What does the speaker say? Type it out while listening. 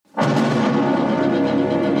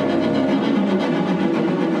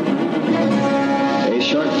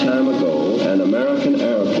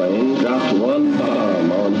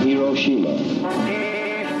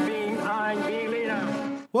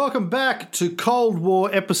Welcome back to Cold War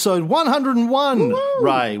episode 101, Woo-hoo!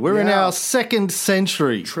 Ray. We're in our second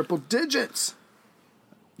century. Triple digits.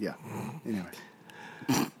 Yeah. Anyway.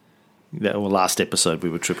 Last episode we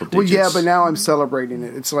were triple digits. Well, yeah, but now I'm celebrating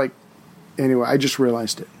it. It's like, anyway, I just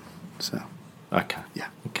realized it. So. Okay. Yeah.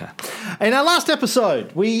 Okay. In our last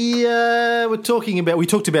episode, we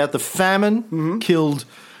talked about the famine killed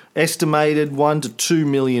estimated 1 to 2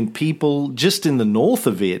 million people just in the north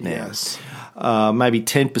of Vietnam. Yes. Maybe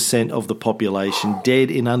 10% of the population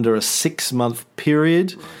dead in under a 6-month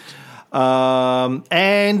period.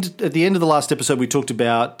 And at the end of the last episode, we talked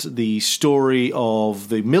about the story of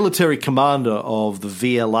the military commander of the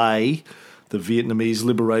VLA, the Vietnamese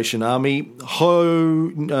Liberation Army,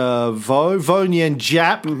 Vo Nguyen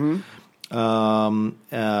Giap,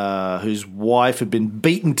 whose wife had been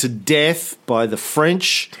beaten to death by the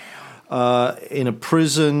French in a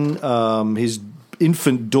prison. His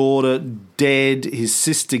infant daughter dead, his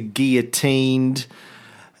sister guillotined,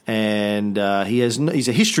 and he's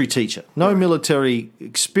a history teacher. No military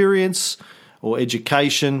experience or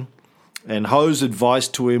education, and Ho's advice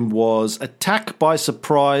to him was attack by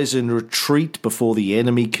surprise and retreat before the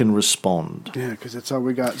enemy can respond. Yeah, because that's all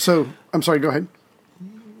we got. So, I'm sorry, go ahead.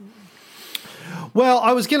 Well,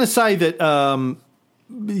 I was going to say that,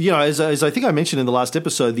 as I think I mentioned in the last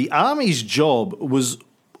episode, the Army's job was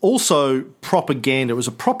also propaganda. It was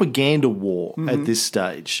a propaganda war at this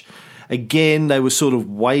stage. Again, they were sort of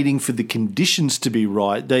waiting for the conditions to be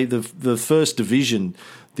right. The 1st Division,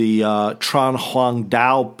 the Tran Hoang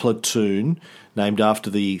Dao platoon, named after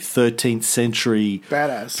the 13th century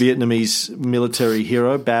Badass Vietnamese military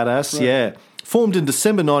hero, Badass, right. Yeah, formed in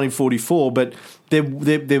December 1944, but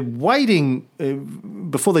they're waiting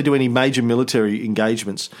before they do any major military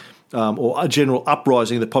engagements. Or a general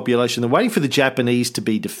uprising of the population. They're waiting for the Japanese to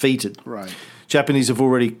be defeated. Right. Japanese have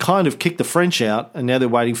already kind of kicked the French out, and now they're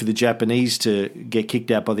waiting for the Japanese to get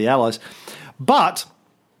kicked out by the Allies. But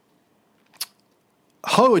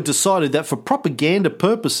Ho had decided that for propaganda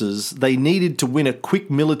purposes, they needed to win a quick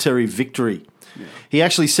military victory. Yeah. He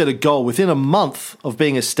actually set a goal within a month of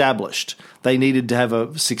being established. They needed to have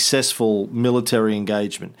a successful military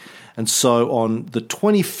engagement. And so on the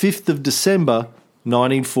 25th of December,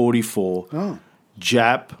 1944,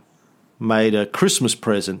 Giap made a Christmas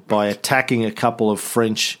present by attacking a couple of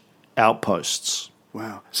French outposts.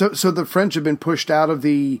 Wow. So the French have been pushed out of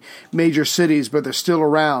the major cities, but they're still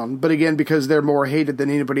around. But again, because they're more hated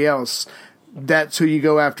than anybody else, that's who you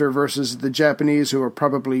go after versus the Japanese, who are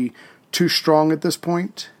probably too strong at this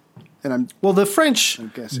point. And the French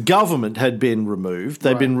government had been removed.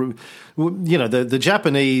 They'd been, the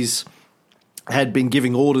Japanese had been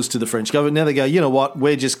giving orders to the French government. Now they go, you know what,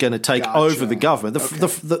 we're just going to take over the government.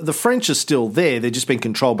 The French are still there. They're just being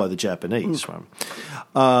controlled by the Japanese. Right?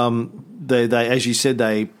 They, as you said,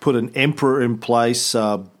 they put an emperor in place,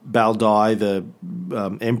 Bao Dai, the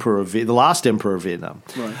the last emperor of Vietnam.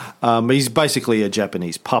 Right. He's basically a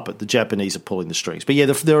Japanese puppet. The Japanese are pulling the strings. But yeah,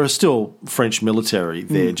 there are still French military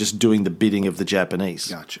there just doing the bidding of the Japanese.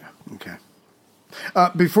 Gotcha. Okay.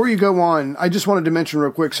 Before you go on, I just wanted to mention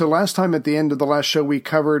real quick. So last time at the end of the last show, we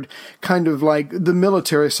covered kind of like the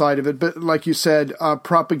military side of it. But like you said,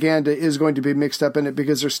 propaganda is going to be mixed up in it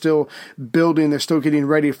because they're still building, they're still getting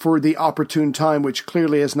ready for the opportune time, which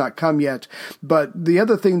clearly has not come yet. But the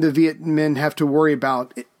other thing the Viet Minh have to worry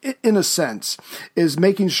about, in a sense, is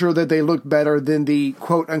making sure that they look better than the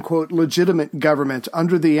quote-unquote legitimate government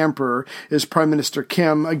under the emperor is Prime Minister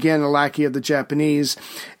Kim, again, a lackey of the Japanese.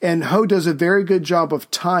 And Ho does a very good job of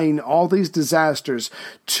tying all these disasters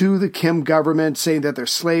to the Kim government, saying that they're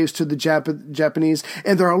slaves to the Japanese.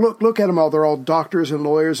 And they're all, look at them all. They're all doctors and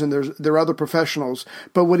lawyers and they're other professionals.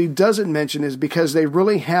 But what he doesn't mention is because they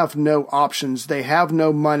really have no options. They have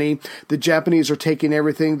no money. The Japanese are taking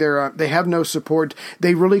everything. They have no support.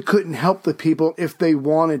 They really couldn't help the people if they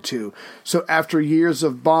wanted to. So after years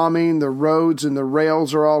of bombing, the roads and the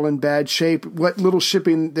rails are all in bad shape. What little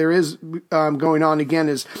shipping there is going on, again,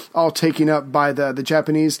 is all taken up by the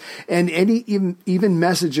Japanese. And any even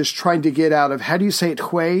messages trying to get out of, how do you say it,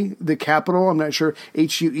 Hue, the capital? I'm not sure,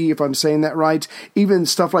 Hue, if I'm saying that right. Even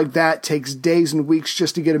stuff like that takes days and weeks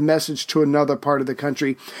just to get a message to another part of the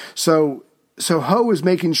country. So Ho is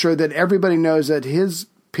making sure that everybody knows that his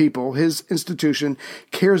people, his institution,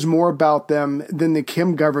 cares more about them than the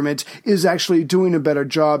Kim government is actually doing a better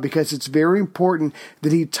job, because it's very important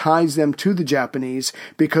that he ties them to the Japanese,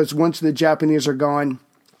 because once the Japanese are gone,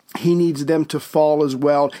 he needs them to fall as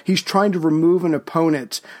well. He's trying to remove an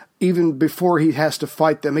opponent even before he has to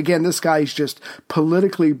fight them. Again, this guy is just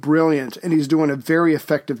politically brilliant, and he's doing a very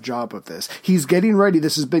effective job of this. He's getting ready.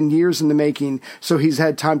 This has been years in the making, so he's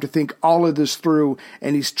had time to think all of this through,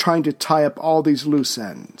 and he's trying to tie up all these loose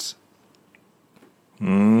ends.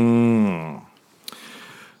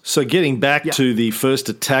 So getting back to the first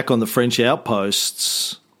attack on the French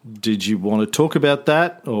outposts, did you want to talk about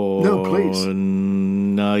that? Or no, please.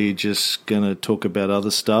 No, you're just going to talk about other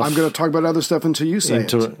stuff? I'm going to talk about other stuff until you say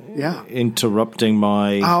it. Yeah. Interrupting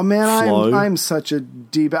my flow. I'm such a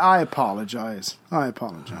diva. I apologize.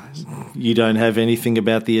 You don't have anything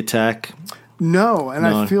about the attack? No, and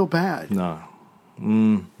I feel bad. No.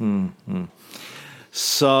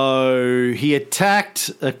 So he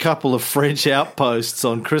attacked a couple of French outposts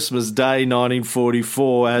on Christmas Day,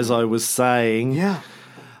 1944, as I was saying. Yeah.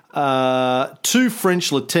 2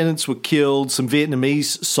 French lieutenants were killed. Some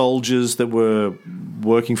Vietnamese soldiers that were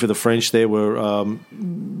working for the French there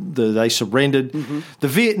they surrendered. Mm-hmm. The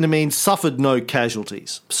Vietnamese suffered no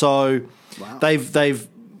casualties. So they've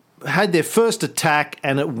had their first attack,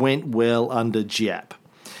 and it went well under Giap.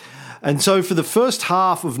 And so for the first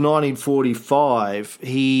half of 1945,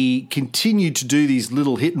 he continued to do these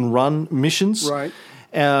little hit-and-run missions. Right.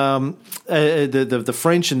 The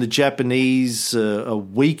French and the Japanese are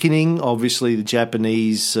weakening. Obviously, the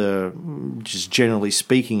Japanese, just generally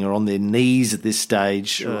speaking, are on their knees at this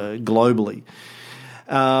stage globally.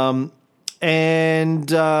 And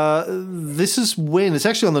this is when, it's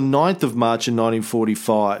actually on the 9th of March in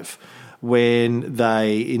 1945, when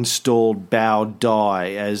they installed Bao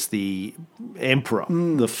Dai as the emperor,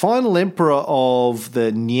 the final emperor of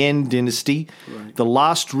the Nguyen dynasty, the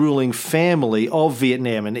last ruling family of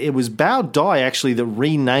Vietnam. And it was Bao Dai actually that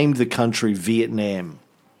renamed the country Vietnam.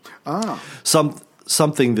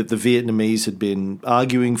 Something that the Vietnamese had been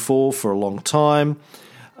arguing for a long time.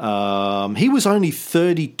 He was only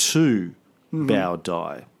 32, Bao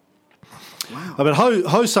Dai. Wow. I mean,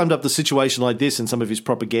 Ho summed up the situation like this in some of his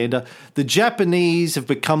propaganda. The Japanese have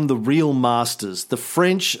become the real masters. The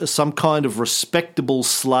French are some kind of respectable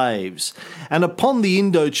slaves. And upon the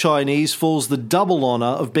Indo-Chinese falls the double honour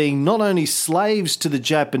of being not only slaves to the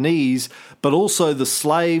Japanese, but also the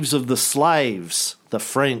slaves of the slaves, the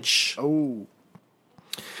French. Oh.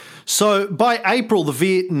 So by April, the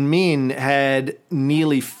Viet Minh had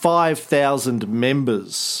nearly 5,000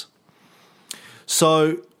 members.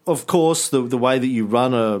 So, of course, the way that you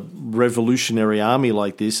run a revolutionary army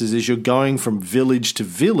like this is as you're going from village to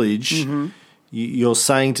village, you're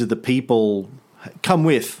saying to the people, come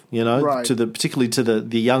with, particularly to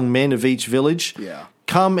the young men of each village,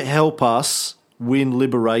 come help us win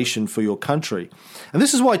liberation for your country. And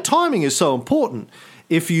this is why timing is so important.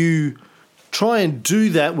 If you try and do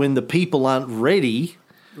that when the people aren't ready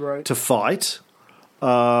to fight, you're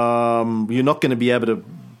not going to be able to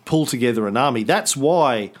pull together an army. That's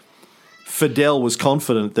why Fidel was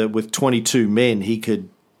confident that with 22 men he could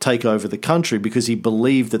take over the country, because he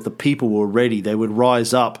believed that the people were ready. They would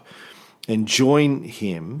rise up and join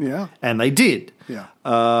him, and they did.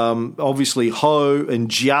 Obviously, Ho and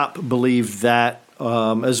Giap believed that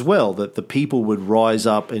as well, that the people would rise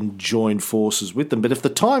up and join forces with them. But if the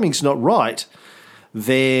timing's not right,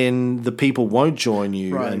 then the people won't join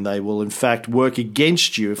you, and they will, in fact, work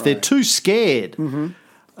against you. If they're too scared,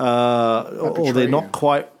 or they're not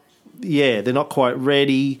quite, they're not quite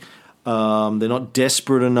ready, they're not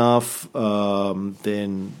desperate enough,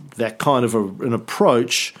 then that kind of an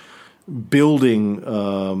approach, building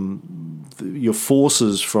your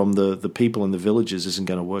forces from the people in the villages, isn't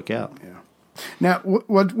going to work out. Now,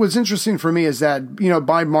 what was interesting for me is that,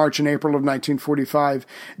 by March and April of 1945,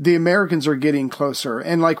 the Americans are getting closer.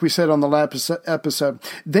 And like we said on the last episode,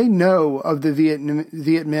 they know of the Viet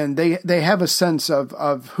Minh. They have a sense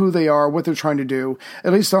of who they are, what they're trying to do,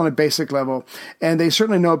 at least on a basic level. And they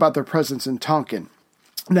certainly know about their presence in Tonkin.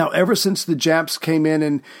 Now, ever since the Japs came in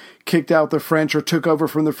and kicked out the French, or took over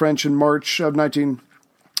from the French in March of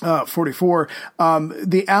 1944,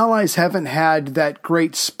 the Allies haven't had that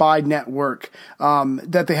great spy network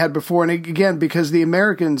that they had before. And again, because the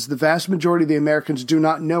Americans, the vast majority of the Americans do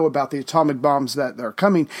not know about the atomic bombs that are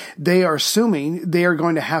coming, they are assuming they are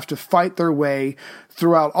going to have to fight their way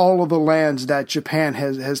throughout all of the lands that Japan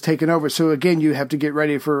has taken over. So again, you have to get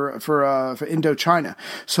ready for Indochina.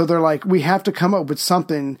 So they're like, we have to come up with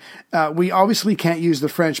something. We obviously can't use the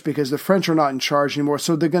French because the French are not in charge anymore.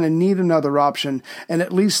 So they're going to need another option. And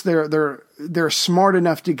at least they're smart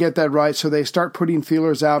enough to get that right. So they start putting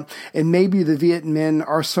feelers out, and maybe the Viet Minh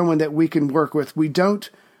are someone that we can work with. We don't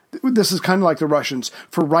this is kind of like the Russians.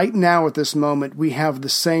 For right now, at this moment, we have the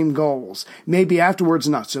same goals. Maybe afterwards,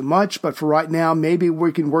 not so much, but for right now, maybe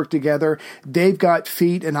we can work together. They've got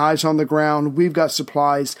feet and eyes on the ground. We've got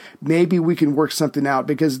supplies. Maybe we can work something out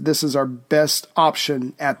because this is our best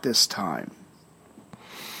option at this time.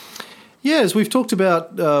 Yeah, as we've talked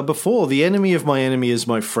about before, the enemy of my enemy is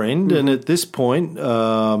my friend. Mm-hmm. And at this point,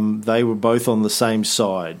 they were both on the same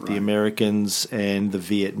side, right. The Americans and the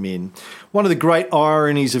Viet Minh. One of the great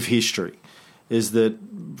ironies of history is that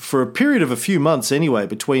for a period of a few months anyway,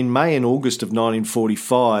 between May and August of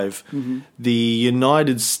 1945, mm-hmm. the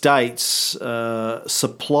United States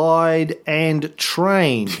supplied and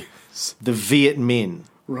trained the Viet Minh.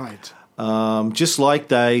 Right. Just like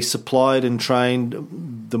they supplied and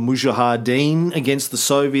trained the Mujahideen against the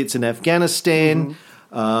Soviets in Afghanistan,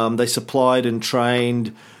 mm-hmm. They supplied and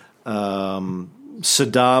trained Saddam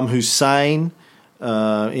Hussein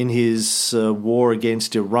in his war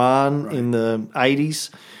against Iran right. in the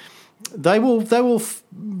 80s. They will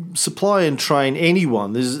supply and train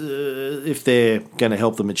anyone if they're going to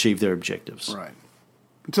help them achieve their objectives. Right.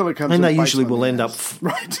 Until it comes, and they usually will end up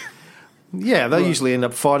right. Yeah, they usually end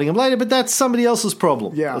up fighting them later, but that's somebody else's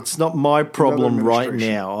problem. Yeah. It's not my problem right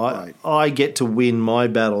now. Right. I get to win my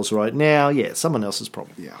battles right now. Yeah, someone else's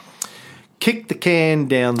problem. Yeah. Kick the can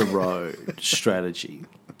down the road strategy.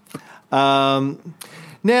 Now,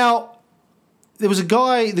 there was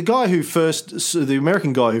the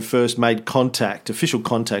American guy who first made official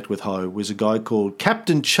contact with Ho was a guy called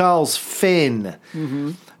Captain Charles Fenn.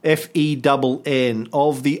 Mm-hmm. Fenn,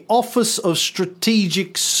 of the Office of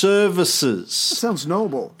Strategic Services. That sounds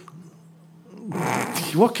noble.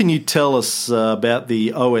 What can you tell us about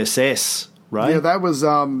the OSS, Ray? Yeah, that was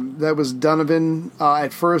Donovan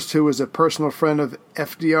at first, who was a personal friend of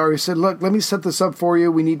FDR. He said, look, let me set this up for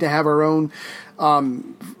you. We need to have our own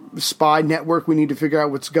spy network. We need to figure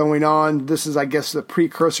out what's going on. This is, I guess, the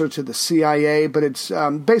precursor to the CIA, but it's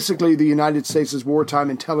basically the United States' wartime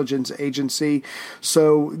intelligence agency.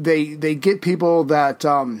 So they get people that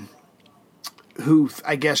who,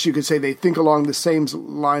 I guess you could say, they think along the same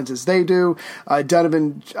lines as they do.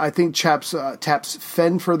 Donovan, I think, taps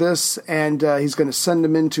Fenn for this, and he's going to send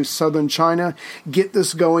them into southern China, get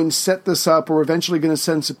this going, set this up. We're eventually going to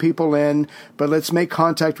send some people in, but let's make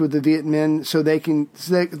contact with the Viet Minh so they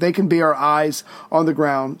can be our eyes on the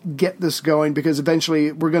ground, get this going, because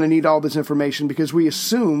eventually we're going to need all this information, because we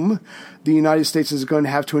assume the United States is going to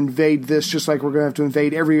have to invade this, just like we're going to have to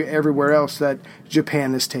invade everywhere else that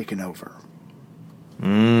Japan has taken over.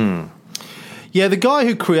 Yeah, the guy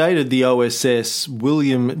who created the OSS,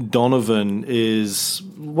 William Donovan, is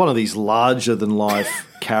one of these larger-than-life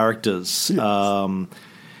characters. Yes.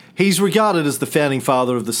 He's regarded as the founding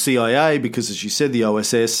father of the CIA because, as you said, the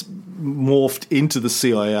OSS morphed into the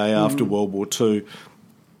CIA after World War II.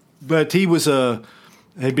 But he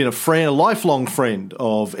had been a lifelong friend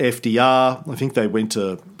of FDR. I think they went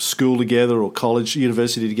to school together or college,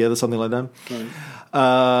 university together, something like that. Right.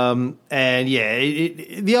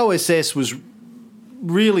 The OSS was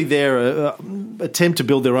really their attempt to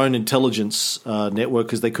build their own intelligence network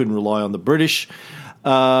because they couldn't rely on the British,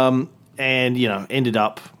 and ended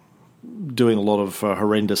up doing a lot of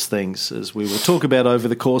horrendous things, as we will talk about over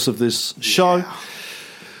the course of this show.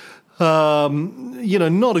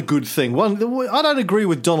 Not a good thing. I don't agree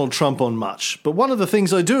with Donald Trump on much, but one of the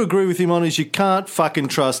things I do agree with him on is you can't fucking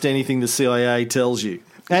trust anything the CIA tells you.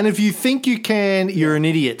 And if you think you can, you're an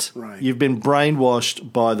idiot. Right. You've been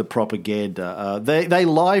brainwashed by the propaganda. They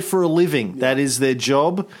lie for a living. Yeah. That is their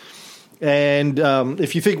job. And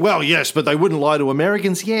if you think, well, yes, but they wouldn't lie to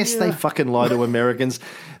Americans. Yes, they fucking lie to Americans.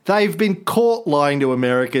 They've been caught lying to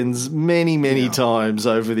Americans many, many times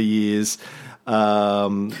over the years.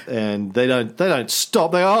 And they don't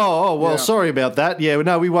stop. They sorry about that. Yeah,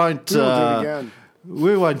 no, we won't. Do it again.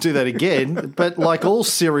 We won't do that again. But like all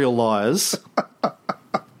serial liars.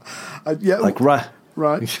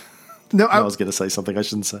 Right. No, I was going to say something I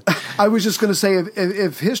shouldn't say. I was just going to say,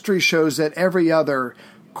 if history shows that every other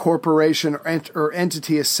corporation or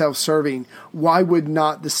entity is self-serving, why would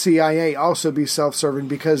not the CIA also be self-serving?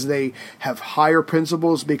 Because they have higher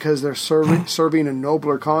principles, because they're serving a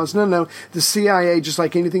nobler cause? No. The CIA, just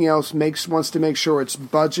like anything else, wants to make sure its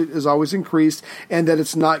budget is always increased and that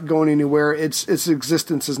it's not going anywhere. Its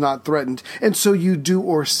existence is not threatened. And so you do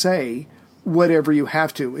or say whatever you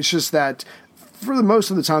have to. It's just that for the most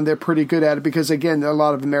of the time, they're pretty good at it because, again, a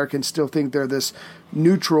lot of Americans still think they're this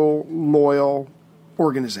neutral, loyal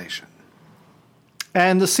organization.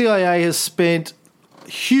 And the CIA has spent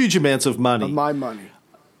huge amounts of money. Of my money.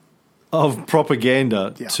 of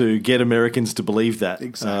propaganda to get Americans to believe that.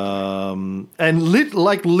 Exactly. And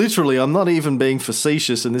literally, I'm not even being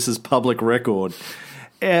facetious, and this is public record.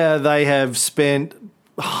 They have spent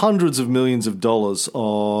hundreds of millions of dollars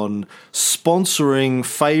on sponsoring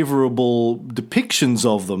favourable depictions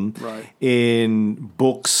of them in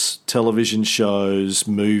books, television shows,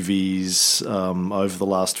 movies over the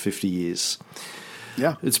last 50 years.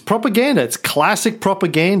 Yeah, it's propaganda. It's classic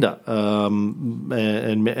propaganda, and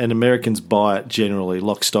Americans buy it generally,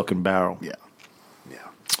 lock, stock, and barrel. Yeah.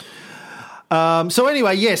 So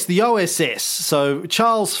anyway, yes, the OSS. So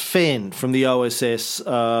Charles Fenn from the OSS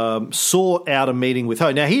sought out a meeting with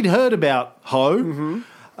Ho. Now, he'd heard about Ho,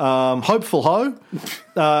 Hopeful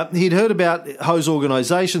Ho. He'd heard about Ho's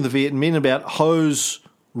organisation, the Viet Minh, about Ho's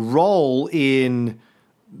role in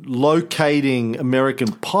locating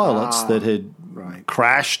American pilots that had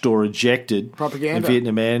crashed or ejected propaganda in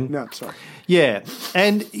Vietnam. No, sorry. Yeah,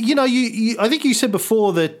 and you know, I think you said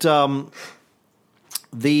before that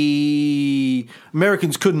the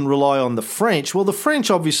Americans couldn't rely on the French. Well, the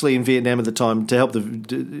French, obviously, in Vietnam at the time,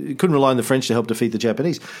 couldn't rely on the French to help defeat the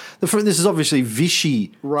Japanese. This is obviously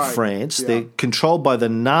Vichy France. Yeah. They're controlled by the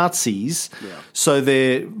Nazis, so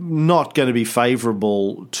they're not going to be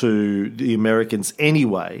favourable to the Americans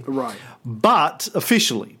anyway. Right. But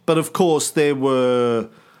officially. But of course, there were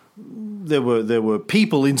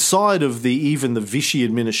people inside of even the Vichy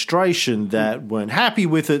administration that weren't happy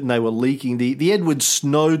with it, and they were leaking the Edward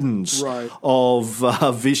Snowdens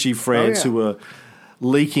of Vichy France who were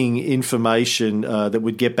leaking information that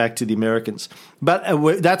would get back to the Americans.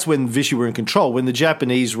 But that's when Vichy were in control. When the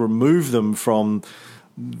Japanese removed them from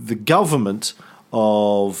the government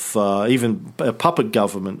of even a puppet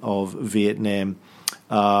government of Vietnam,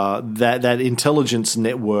 that intelligence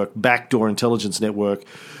network, backdoor intelligence network,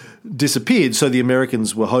 disappeared. So the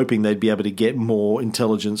Americans were hoping they'd be able to get more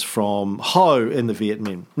intelligence from Ho and the Viet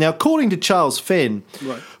Minh. Now, according to Charles Fenn,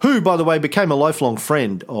 who, by the way, became a lifelong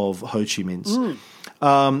friend of Ho Chi Minh's,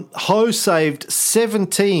 Ho saved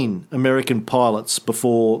 17 American pilots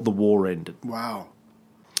before the war ended. Wow.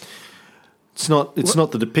 It's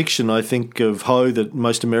not the depiction, I think, of Ho that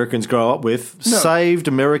most Americans grow up with. No. Saved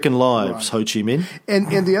American lives, Ho Chi Minh.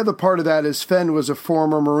 And the other part of that is Fenn was a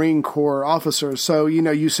former Marine Corps officer. So,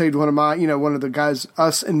 you saved one of the guys,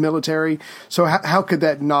 us in military. So how could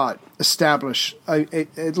that not establish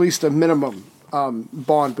at least a minimum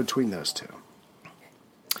bond between those two?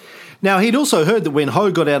 Now, he'd also heard that when Ho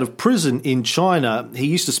got out of prison in China, he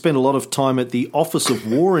used to spend a lot of time at the Office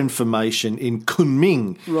of War Information in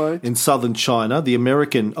Kunming in southern China, the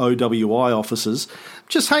American OWI offices,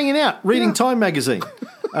 just hanging out, reading Time magazine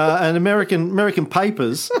and American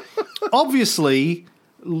papers, obviously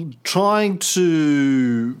trying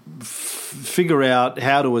to figure out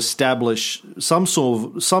how to establish some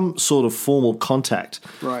sort of formal contact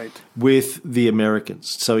with the Americans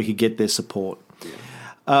so he could get their support.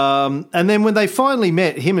 And then when they finally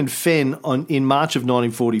met, him and Fenn, in March of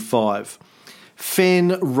 1945,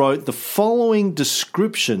 Fenn wrote the following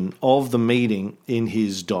description of the meeting in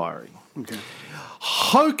his diary. Okay.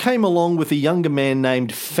 Ho came along with a younger man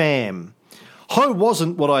named Pham. Ho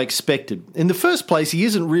wasn't what I expected. In the first place, he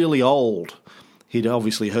isn't really old. He'd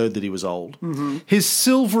obviously heard that he was old. Mm-hmm. His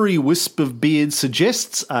silvery wisp of beard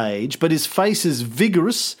suggests age, but his face is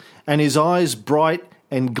vigorous and his eyes bright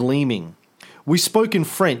and gleaming. We spoke in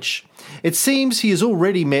French. It seems he has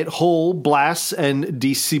already met Hall, Blas, and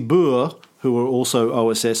de Ciboure, who were also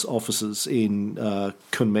OSS officers in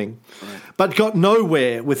Kunming, but got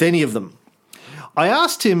nowhere with any of them. I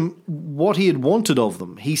asked him what he had wanted of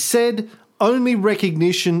them. He said only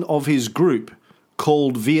recognition of his group,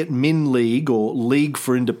 called Viet Minh League or League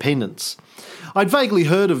for Independence. I'd vaguely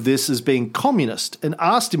heard of this as being communist and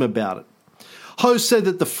asked him about it. Ho said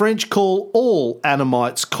that the French call all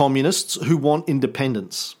Annamites communists who want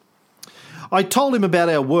independence. I told him about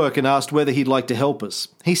our work and asked whether he'd like to help us.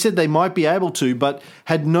 He said they might be able to, but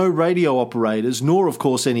had no radio operators, nor, of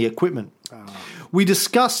course, any equipment. We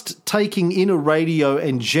discussed taking in a radio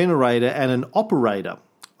and generator and an operator.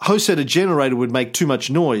 Ho said a generator would make too much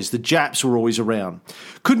noise. The Japs were always around.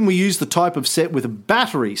 Couldn't we use the type of set with a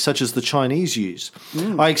battery, such as the Chinese use?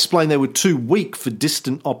 I explained they were too weak for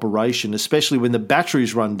distant operation, especially when the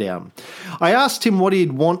batteries run down. I asked him what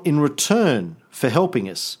he'd want in return for helping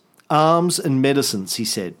us. Arms and medicines, he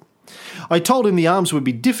said. I told him the arms would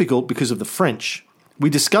be difficult because of the French. We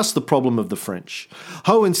discussed the problem of the French.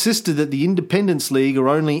 Ho insisted that the Independence League are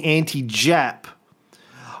only anti-Jap.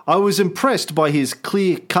 I was impressed by his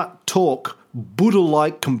clear-cut talk,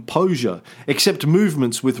 Buddha-like composure, except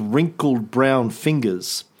movements with wrinkled brown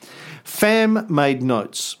fingers. Pham made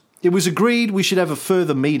notes. It was agreed we should have a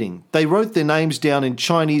further meeting. They wrote their names down in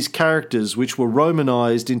Chinese characters, which were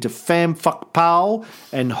romanized into Pham Phuc Pao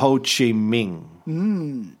and Ho Chi Minh.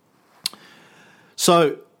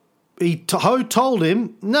 So Ho told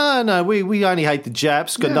him, no, we only hate the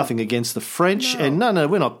Japs, got nothing against the French, and no,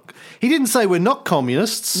 we're not. He didn't say we're not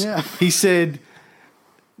communists. Yeah. He said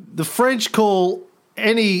the French call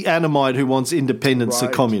any Annamite who wants independence a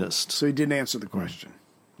communist. So he didn't answer the question.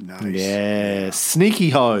 Nice. Yeah, Sneaky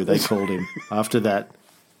Ho, they called him after that.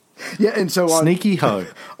 Yeah, and so Sneaky Ho.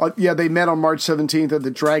 They met on March 17th at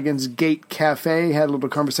the Dragon's Gate Cafe, had a little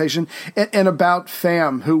conversation, and about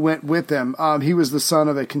Pham, who went with them. He was the son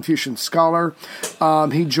of a Confucian scholar.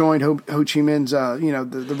 He joined Ho Chi Minh's,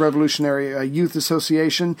 the Revolutionary Youth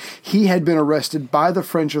Association. He had been arrested by the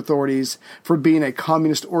French authorities for being a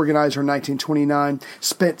communist organizer in 1929.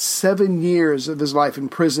 Spent 7 years of his life in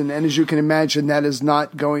prison, and as you can imagine,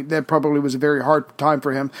 that probably was a very hard time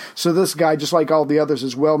for him. So this guy, just like all the others,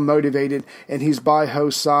 is well motivated, and he's by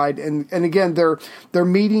Ho's side. And again, they're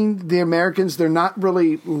meeting the Americans. They're not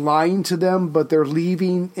really lying to them, but they're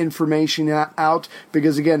leaving information out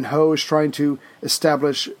because, again, Ho is trying to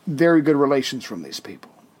establish very good relations with these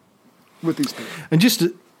people. And just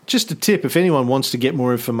a tip, if anyone wants to get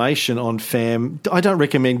more information on Pham, I don't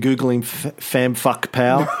recommend Googling Pham Phuc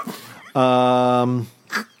Pao.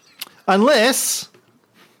 Unless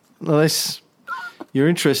you're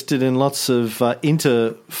interested in lots of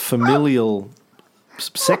interfamilial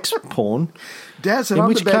sex porn. Dad said,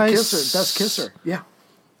 I'm the best kisser. Yeah.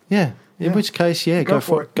 Yeah. In which case, go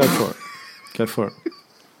for it. Go for it.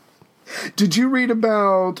 Did you read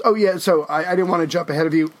about... Oh, yeah, so I didn't want to jump ahead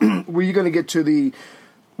of you. Were you going to get to the...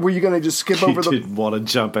 Were you going to just skip over the... You didn't want to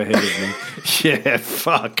jump ahead of me. Yeah,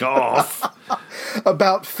 fuck off.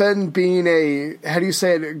 About Fenn being how do you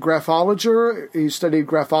say it, graphologer? He studied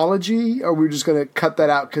graphology? Or we're just going to cut that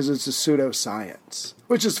out because it's a pseudoscience?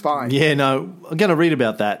 Which is fine. Yeah, no, I'm going to read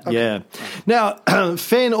about that, okay. Yeah. Now,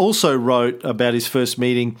 Fenn also wrote about his first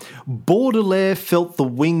meeting, Baudelaire felt the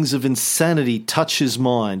wings of insanity touch his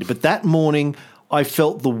mind, but that morning I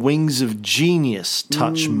felt the wings of genius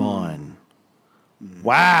touch mine.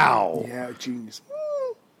 Wow. Yeah, genius.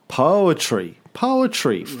 Poetry,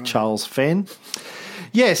 right. Charles Fenn.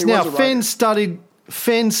 Yes, now Fenn studied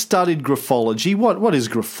graphology. What is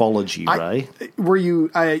graphology, Ray? Where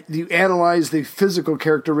you analyze the physical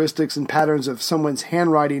characteristics and patterns of someone's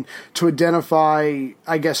handwriting to identify,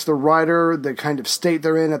 I guess, the writer, the kind of state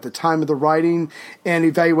they're in at the time of the writing, and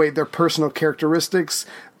evaluate their personal characteristics.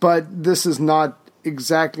 But this is not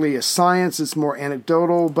exactly a science. It's more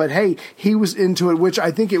anecdotal. But hey, he was into it, which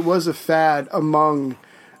I think it was a fad among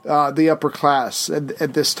the upper class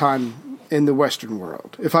at this time in the Western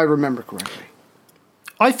world, if I remember correctly.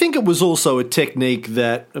 I think it was also a technique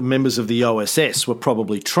that members of the OSS were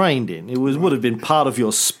probably trained in. It would have been part of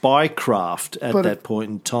your spy craft at that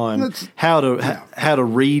point in time, how to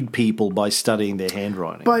read people by studying their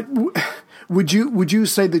handwriting. But would you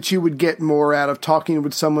say that you would get more out of talking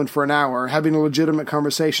with someone for an hour, having a legitimate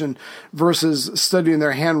conversation, versus studying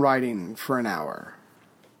their handwriting for an hour?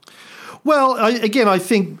 Well, I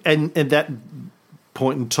think, and at that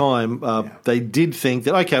point in time, they did think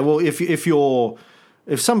that, okay, well,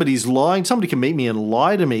 if somebody's lying, somebody can meet me and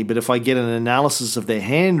lie to me, but if I get an analysis of their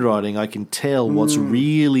handwriting, I can tell what's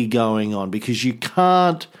really going on, because you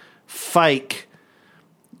can't fake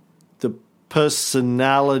the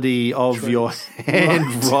personality of your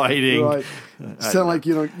handwriting. Right. Sound like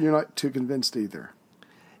you're not too convinced either.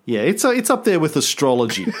 Yeah, it's up there with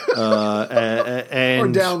astrology, and or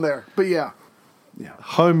down there, but yeah.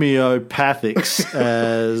 Homeopathics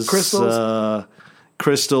as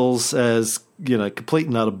crystals as complete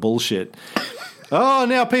and utter bullshit. Oh,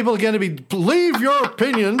 now people are going to be leave your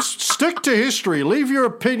opinions, stick to history, leave your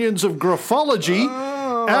opinions of graphology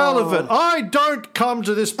out of it. I don't come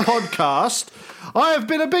to this podcast. I have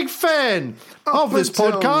been a big fan of this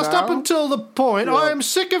podcast up until the point I am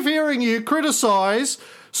sick of hearing you criticize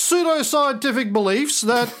pseudoscientific beliefs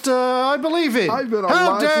that I believe in. I've been a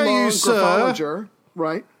How dare you, sir?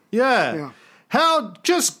 Right? Yeah. How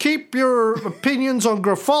just keep your opinions on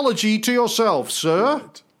graphology to yourself, sir.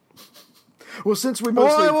 Right. Well, since we or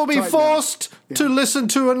I will be forced to listen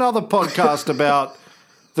to another podcast about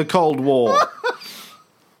the Cold War.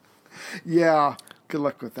 Yeah. Good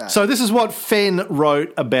luck with that. So this is what Fenn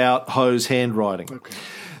wrote about Ho's handwriting. Okay.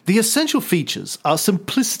 The essential features are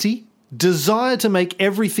simplicity, desire to make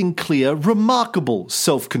everything clear, remarkable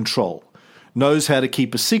self-control, knows how to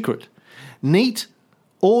keep a secret, neat,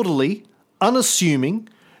 orderly, unassuming,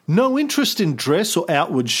 no interest in dress or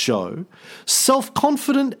outward show,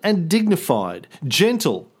 self-confident and dignified,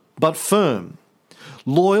 gentle but firm,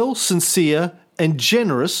 Loyal, sincere, and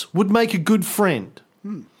generous would make a good friend.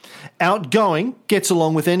 Outgoing, gets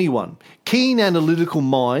along with anyone. Keen analytical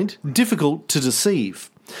mind, difficult to deceive.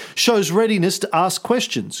 Shows readiness to ask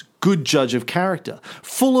questions, good judge of character.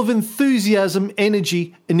 Full of enthusiasm,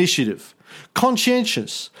 energy, initiative.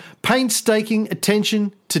 Conscientious, painstaking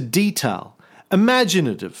attention to detail.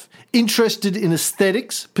 Imaginative, interested in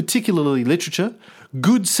aesthetics, particularly literature.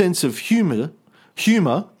 Good sense of humour.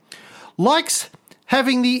 Likes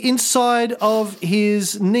having the inside of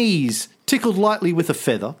his knees tickled lightly with a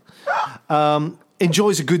feather.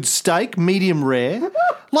 Enjoys a good steak, medium rare.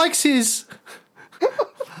 Likes his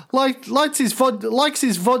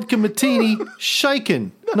vodka martini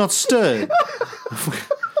shaken, not stirred.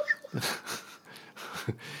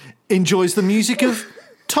 Enjoys the music of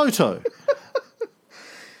Toto.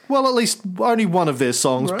 Well, at least only one of their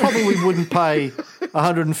songs. Right. Probably wouldn't pay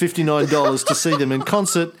 $159 to see them in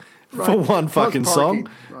concert for one fucking song.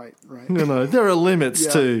 Right. No, there are limits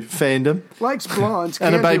to fandom. Likes blondes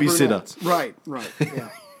and a babysitter. Right. Yeah.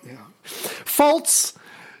 Faults,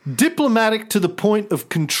 diplomatic to the point of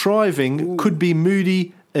contriving, could be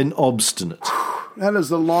moody and obstinate. That is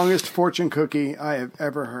the longest fortune cookie I have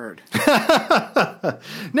ever heard.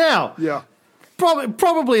 Now,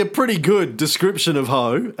 probably a pretty good description of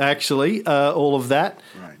Ho, actually, all of that.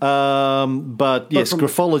 Right. But yes,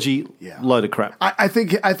 graphology, load of crap. I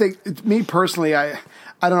think, me personally, I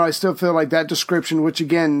don't know, I still feel like that description, which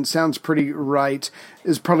again sounds pretty right,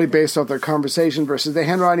 is probably based off their conversation versus the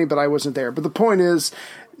handwriting, but I wasn't there. But the point is,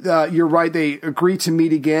 you're right, they agree to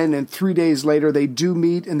meet again, and 3 days later they do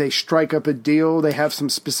meet and they strike up a deal. They have some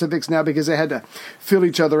specifics now because they had to fill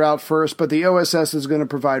each other out first, but the OSS is going to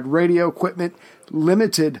provide radio equipment,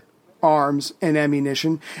 limited arms and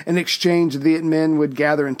ammunition. In exchange, the Viet Minh would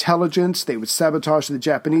gather intelligence, they would sabotage the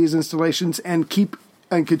Japanese installations, and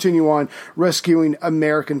continue on rescuing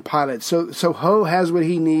American pilots. So Ho has what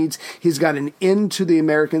he needs. He's got an end to the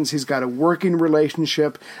Americans. He's got a working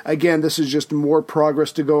relationship. Again, this is just more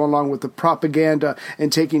progress to go along with the propaganda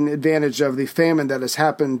and taking advantage of the famine that has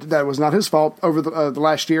happened. That was not his fault over the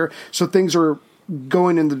last year. So things are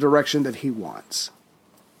going in the direction that he wants.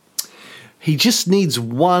 He just needs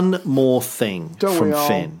one more thing from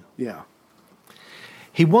Fenn. Yeah.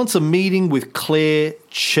 He wants a meeting with Claire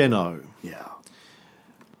Chennault. Yeah.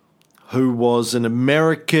 Who was an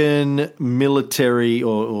American military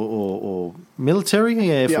or military?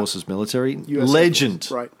 Yeah, Air Force's military. US legend.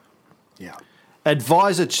 Right. Yeah.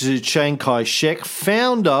 Advisor to Chiang Kai-shek,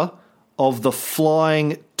 founder of the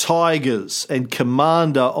Flying Tigers and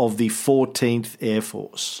commander of the 14th Air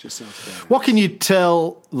Force. Just sounds bad. What can you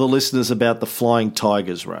tell the listeners about the Flying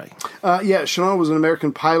Tigers, Ray? Chennault was an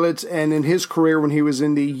American pilot, and in his career when he was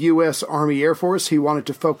in the U.S. Army Air Force, he wanted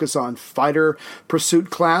to focus on fighter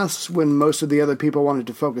pursuit class when most of the other people wanted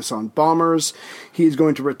to focus on bombers. He's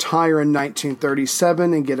going to retire in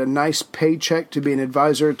 1937 and get a nice paycheck to be an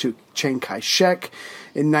advisor to Chiang Kai-shek.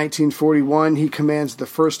 In 1941, he commands the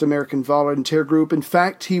 1st American Volunteer Group. In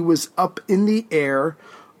fact, he was up in the air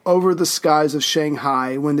over the skies of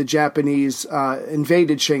Shanghai when the Japanese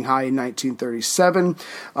invaded Shanghai in 1937.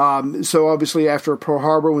 So obviously after Pearl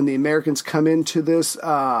Harbor, when the Americans come into this,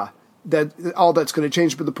 that all that's going to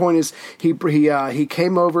change. But the point is, he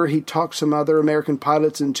came over. He talked some other American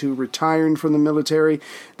pilots into retiring from the military.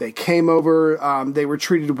 They came over. They were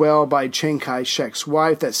treated well by Chiang Kai-shek's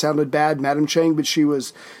wife. That sounded bad, Madam Chiang, but she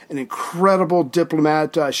was an incredible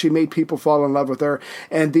diplomat. She made people fall in love with her.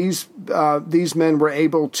 And these men were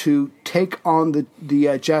able to take on the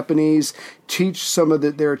Japanese, teach some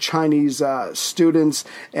of their Chinese students,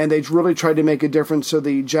 and they really tried to make a difference so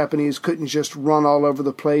the Japanese couldn't just run all over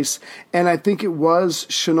the place. And I think it was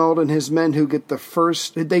Chennault and his men who get the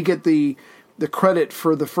credit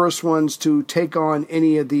for the first ones to take on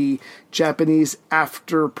any of the Japanese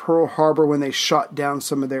after Pearl Harbor when they shot down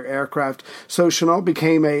some of their aircraft. So Chennault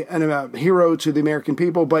became a hero to the American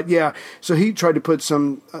people. But so he tried to put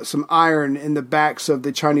some iron in the backs of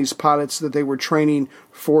the Chinese pilots that they were training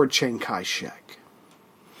for Chiang Kai-shek.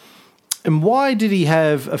 And why did he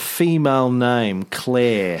have a female name,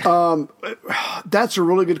 Claire? That's a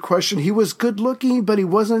really good question. He was good looking, but he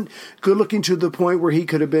wasn't good looking to the point where he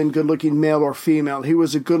could have been good looking male or female. He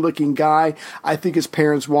was a good looking guy. I think his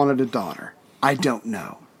parents wanted a daughter. I don't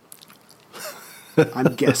know.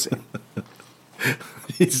 I'm guessing.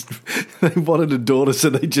 They wanted a daughter,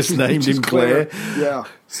 so they just named him Claire. Yeah.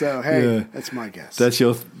 So hey, that's my guess. That's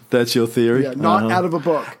your theory. Yeah. Not out of a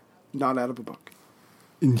book. Not out of a book.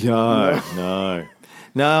 No.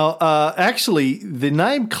 Now, actually, the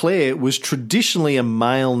name Claire was traditionally a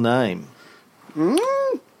male name.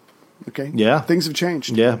 Okay. Yeah. Things have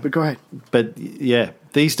changed. Yeah. But go ahead. But, yeah,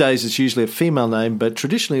 these days it's usually a female name, but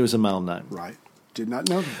traditionally it was a male name. Right. Did not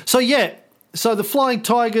know that. So, yeah. So the Flying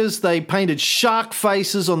Tigers, they painted shark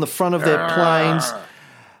faces on the front of their planes.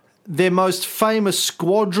 Their most famous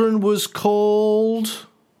squadron was called...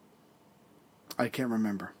 I can't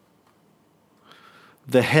remember.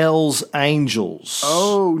 The Hells Angels.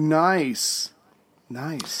 Oh, nice.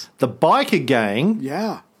 Nice. The biker gang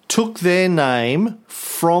Yeah. took their name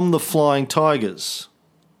from the Flying Tigers,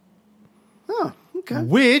 Oh, okay.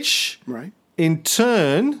 which Right. in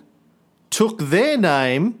turn took their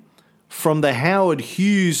name from the Howard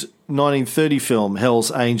Hughes 1930 film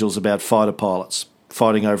Hell's Angels, about fighter pilots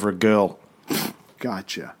fighting over a girl.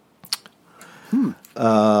 Gotcha.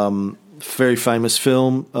 Very famous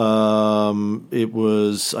film. It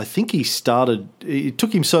was, I think it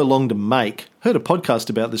took him so long to make. Heard a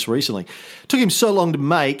podcast about this recently. It took him so long to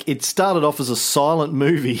make, it started off as a silent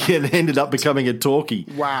movie and ended up becoming a talkie.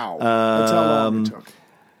 Wow. That's how long it took.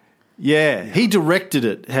 Yeah, he directed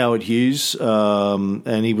it, Howard Hughes,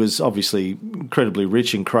 and he was obviously incredibly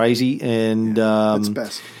rich and crazy. And That's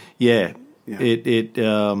best. yeah, Yeah.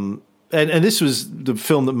 and this was the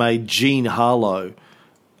film that made Jean Harlow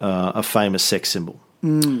a famous sex symbol.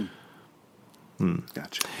 Gotcha.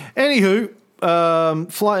 Anywho,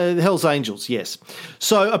 Hell's Angels, yes.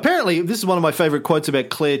 So apparently, this is one of my favourite quotes about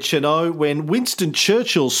Claire Chennault. When Winston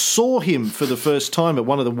Churchill saw him for the first time at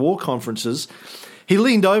one of the war conferences, he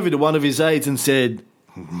leaned over to one of his aides and said,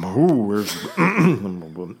 "Who is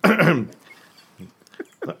my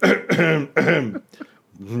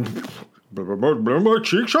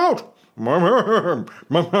cheeks out? I'm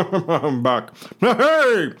back.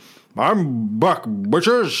 Hey, I'm back,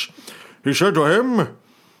 bitches." He said to him,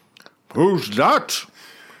 "Who's that?"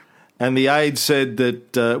 And the aide said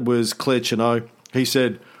that it was Claire Chennault. He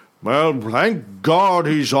said, "Well, thank God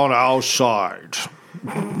he's on our side."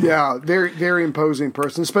 Yeah, very, very imposing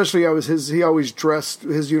person. Especially, he always dressed.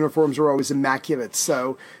 His uniforms were always immaculate,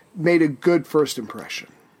 so made a good first impression.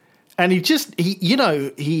 And he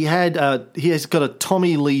has got a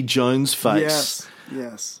Tommy Lee Jones face.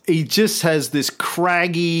 Yes. He just has this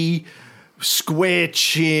craggy, square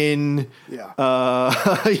chin. Yeah.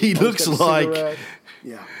 He looks like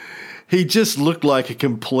he just looked like a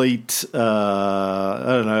complete hard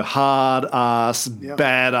ass,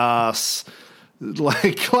 badass.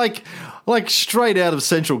 Like straight out of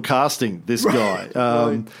Central Casting, this guy.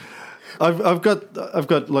 Right. I've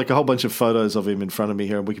got like a whole bunch of photos of him in front of me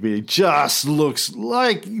here on Wikipedia. He just looks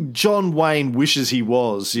like John Wayne wishes he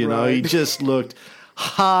was. You know, he just looked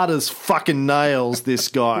hard as fucking nails. This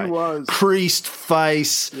guy, He was. Creased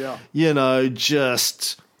face. Yeah. You know,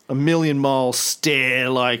 just a million-mile stare.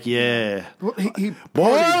 Like, yeah. Well, he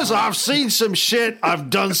Boys, I've seen some shit. I've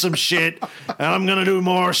done some shit, and I'm gonna do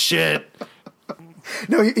more shit.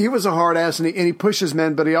 No, he was a hard ass, and he pushed his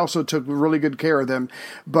men, but he also took really good care of them.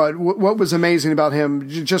 But what was amazing about him,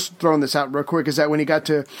 just throwing this out real quick, is that when he got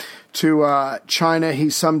to China, he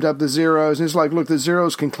summed up the Zeros, and he's like, look, the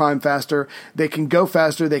Zeros can climb faster, they can go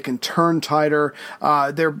faster, they can turn tighter,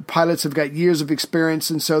 their pilots have got years of experience,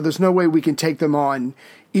 and so there's no way we can take them on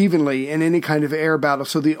evenly in any kind of air battle.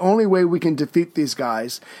 So the only way we can defeat these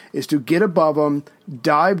guys is to get above them,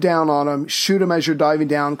 dive down on them, shoot them as you're diving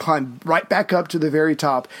down, climb right back up to the very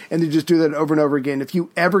top, and then just do that over and over again. If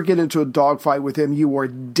you ever get into a dogfight with him, you are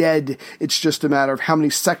dead. It's just a matter of how many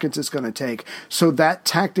seconds it's going to take. So that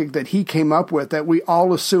tactic that he came up with, that we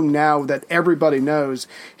all assume now that everybody knows,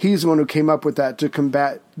 he's the one who came up with that to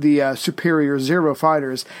combat the superior Zero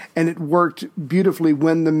fighters, and it worked beautifully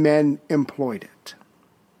when the men employed it.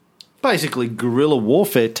 Basically, guerrilla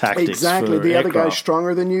warfare tactics. Exactly. For the aircraft. other guy's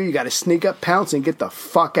stronger than you. You got to sneak up, pounce, and get the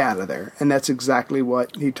fuck out of there. And that's exactly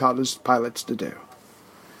what he taught his pilots to do.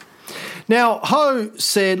 Now, Ho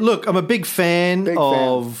said, "Look, I'm a big fan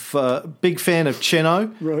of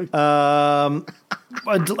Chennault. Right.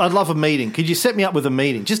 I'd love a meeting. Could you set me up with a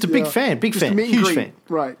meeting? Just a big fan, huge fan.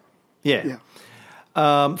 Right. Yeah.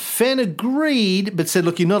 Fenn agreed, but said,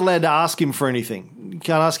 look, you're not allowed to ask him for anything. You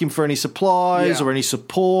can't ask him for any supplies or any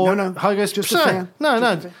support. No. Ho goes, just a fan.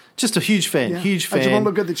 Just a huge fan. Yeah. Huge fan. I just want to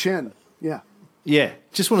look at the chin. Yeah. Yeah,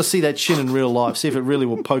 just want to see that chin in real life, see if it really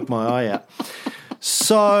will poke my eye out.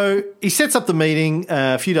 So he sets up the meeting.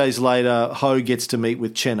 A few days later, Ho gets to meet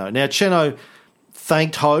with Chennault. Now, Chennault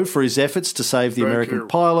thanked Ho for his efforts to save the American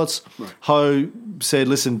pilots. Right. Ho said,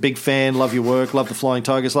 listen, big fan, love your work, love the Flying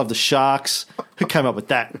Tigers, love the Sharks. Who came up with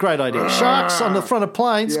that? Great idea. Sharks on the front of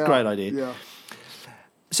planes? Yeah. Great idea. Yeah.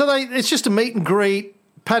 So it's just a meet and greet,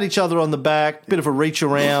 pat each other on the back, bit of a reach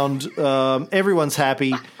around. Everyone's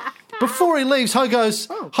happy. Before he leaves, Ho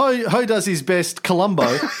does his best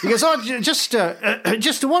Columbo. He goes,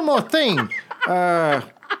 just one more thing.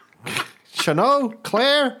 Chanel,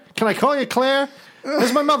 Claire, can I call you Claire?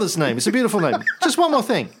 That's my mother's name. It's a beautiful name. Just one more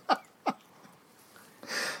thing.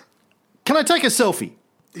 Can I take a selfie?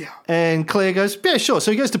 Yeah. And Claire goes, yeah, sure. So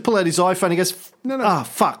he goes to pull out his iPhone. He goes, no.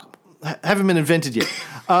 Fuck. Haven't been invented yet.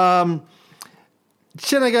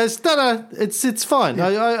 Jenna goes, no, it's fine.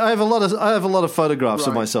 I have a lot of photographs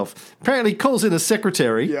of myself. Apparently, calls in a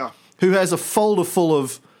secretary who has a folder full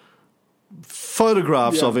of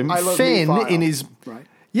photographs of him. Fenn in his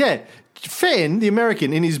Fenn, the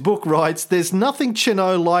American, in his book writes, "There's nothing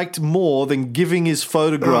Chino liked more than giving his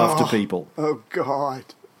photograph to people." Oh God,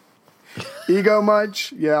 ego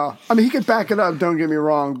much? Yeah, I mean he could back it up. Don't get me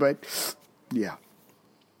wrong, but yeah.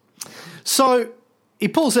 So he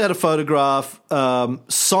pulls out a photograph,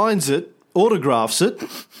 signs it, autographs it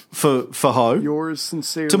for Ho. Yours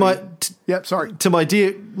sincerely. To my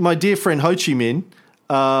dear friend Ho Chi Minh.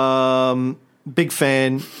 Big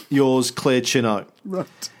fan. Yours, Claire Chino.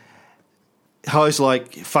 Right. Ho's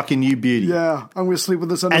like, fucking you beauty. Yeah, I'm going to sleep with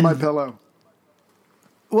this under my pillow.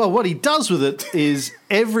 Well, what he does with it is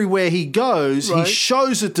everywhere he goes, he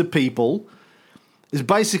shows it to people. Is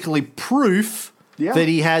basically proof that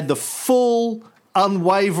he had the full,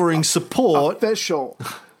 unwavering support.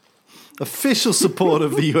 Official support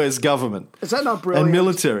of the US government. Is that not brilliant? And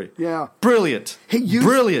military. Yeah. Brilliant.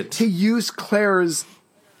 Brilliant. He used Claire's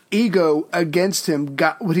ego against him,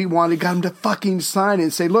 got what he wanted, got him to fucking sign it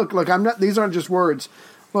and say, look, I'm not, these aren't just words.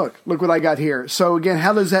 Look what I got here. So again,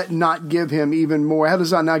 how does that not give him even more? How does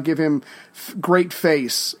that not give him great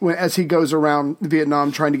face as he goes around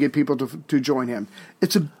Vietnam trying to get people to join him?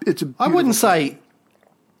 It's a I wouldn't say.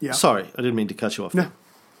 Yeah. Sorry, I didn't mean to cut you off. No,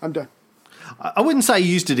 I'm done. I wouldn't say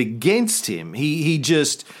he used it against him. He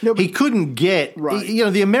couldn't get.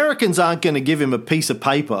 The Americans aren't going to give him a piece of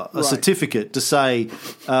paper, a certificate to say,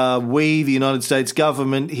 we, the United States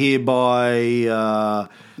government, hereby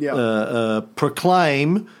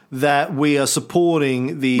proclaim that we are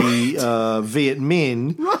supporting the Viet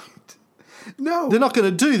Minh. Right. No, they're not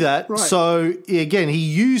going to do that. Right. So again, he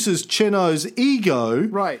uses Cheno's ego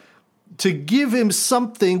to give him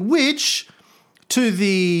something which, to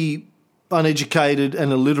the uneducated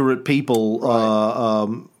and illiterate people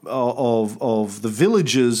of the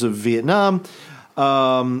villages of Vietnam,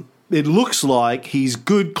 it looks like he's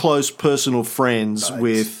good, close personal friends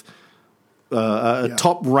with a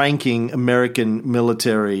top-ranking American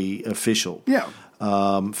military official. Yeah.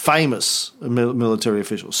 Famous military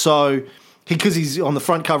official. So, because he's on the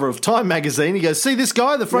front cover of Time magazine, he goes, see this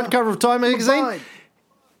guy, the front cover of Time magazine?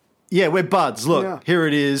 Yeah, we're buds. Look, here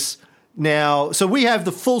it is. Now, so we have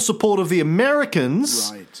the full support of the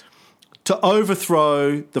Americans to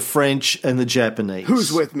overthrow the French and the Japanese.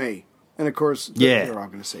 Who's with me? And of course, they're all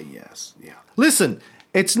going to say yes. Yeah. Listen,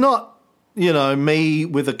 it's not, me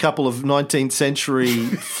with a couple of 19th century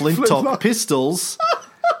flint-top pistols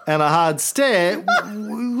and a hard stare.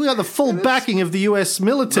 We got the full backing of the US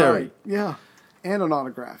military. Right. Yeah. And an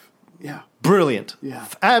autograph. Yeah. Brilliant. Yeah.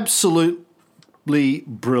 Absolutely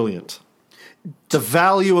brilliant. The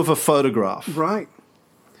value of a photograph. Right.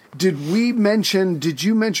 Did you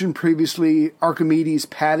mention previously Archimedes'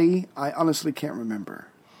 Patty? I honestly can't remember.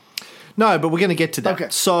 No, but we're going to get to that. Okay.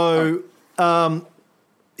 So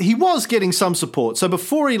he was getting some support. So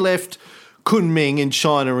before he left Kunming in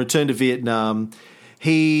China and returned to Vietnam,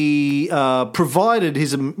 he provided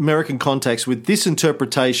his American contacts with this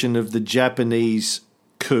interpretation of the Japanese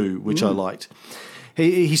coup, which I liked.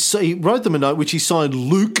 He wrote them a note, which he signed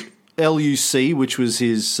Luc, LUC, which was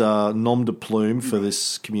his nom de plume for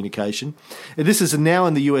this communication. And this is now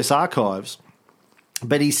in the US archives.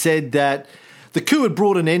 But he said that the coup had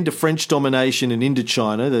brought an end to French domination in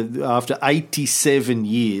Indochina after 87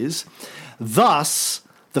 years. Thus,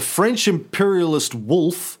 the French imperialist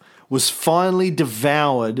wolf was finally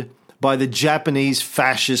devoured by the Japanese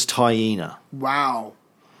fascist hyena. Wow.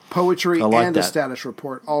 Poetry and a status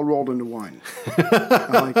report all rolled into one. I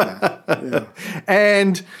like that. Yeah.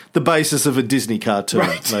 And the basis of a Disney cartoon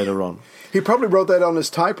later on. He probably wrote that on his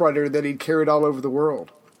typewriter that he'd carried all over the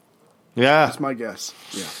world. Yeah. That's my guess.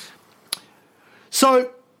 Yeah.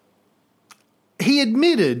 So he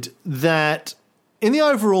admitted that in the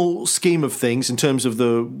overall scheme of things, in terms of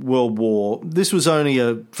the World War, this was only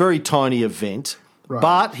a very tiny event. Right.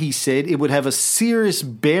 But he said it would have a serious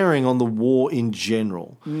bearing on the war in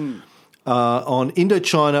general, on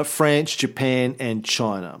Indochina, France, Japan, and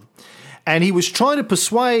China. And he was trying to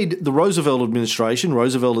persuade the Roosevelt administration,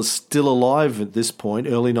 Roosevelt is still alive at this point,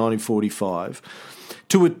 early 1945,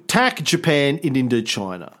 to attack Japan in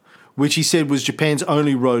Indochina, which he said was Japan's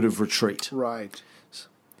only road of retreat. Right.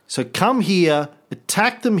 So come here,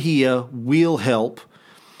 attack them here, we'll help.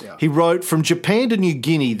 Yeah. He wrote, from Japan to New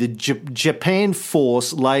Guinea, the Japan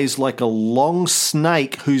force lays like a long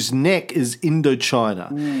snake whose neck is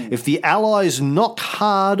Indochina. If the Allies knock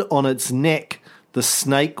hard on its neck, the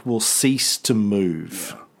snake will cease to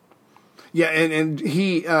move. Yeah, and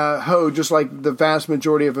he, Ho, just like the vast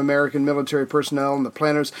majority of American military personnel and the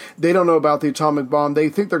planners, they don't know about the atomic bomb. They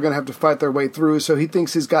think they're going to have to fight their way through, so he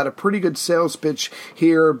thinks he's got a pretty good sales pitch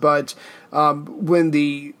here, but when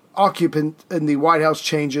the occupant in the White House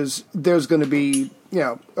changes, there's going to be,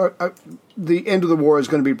 the end of the war is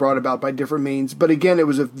going to be brought about by different means. But again, it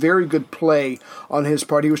was a very good play on his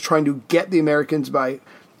part. He was trying to get the Americans by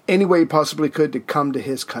any way he possibly could to come to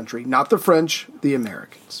his country. Not the French, the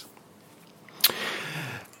Americans.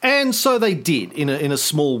 And so they did in a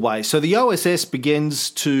small way. So the OSS begins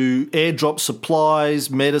to airdrop supplies,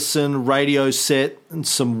 medicine, radio set, and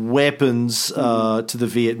some weapons to the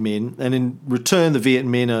Viet Minh. And in return, the Viet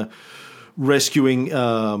Minh are rescuing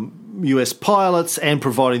US pilots and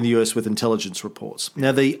providing the US with intelligence reports.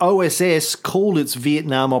 Now, the OSS called its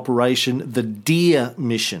Vietnam operation the Deer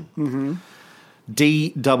Mission. Mm-hmm.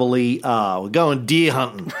 D-E-E-R. We're going deer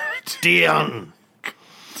hunting. Deer hunting.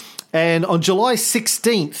 And on July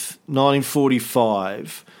 16th,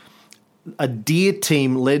 1945, a deer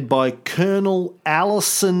team led by Colonel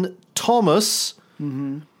Allison Thomas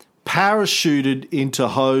parachuted into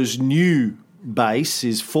Ho's new base,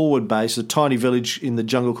 his forward base, a tiny village in the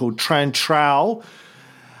jungle called Tran Trao.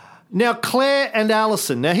 Now, Claire and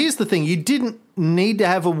Allison. Now, here's the thing. You didn't need to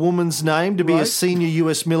have a woman's name to be a senior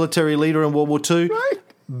US military leader in World War II,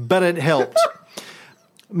 but it helped.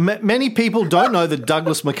 Many people don't know that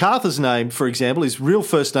Douglas MacArthur's name, for example, his real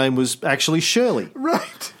first name was actually Shirley.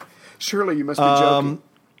 Right. Shirley, you must be joking.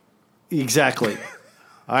 Exactly.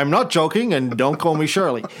 I'm not joking, and don't call me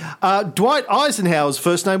Shirley. Dwight Eisenhower's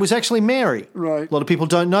first name was actually Mary. Right. A lot of people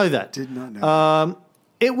don't know that. Did not know.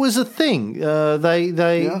 It was a thing. They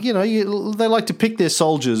like to pick their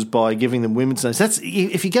soldiers by giving them women's names.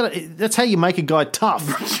 That's how you make a guy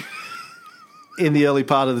tough. In the early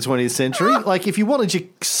part of the 20th century. Like, if you wanted your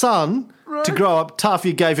son to grow up tough,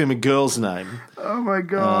 you gave him a girl's name. Oh, my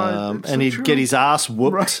God. And he'd get his ass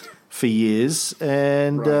whooped for years.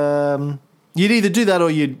 And you'd either do that or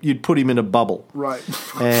you'd put him in a bubble. Right.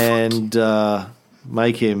 And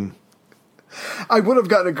make him I would have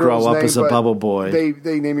gotten a girl's grow up name, as a bubble boy.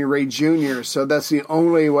 They named me Ray Jr., so that's the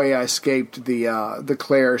only way I escaped the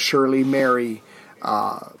Claire, Shirley, Mary,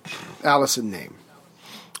 Allison name.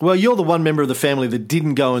 Well, you're the one member of the family that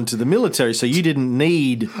didn't go into the military, so you didn't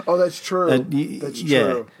need. Oh, that's true. That's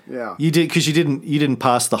true. Yeah, you did because you didn't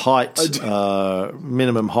pass the height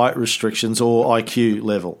minimum height restrictions or IQ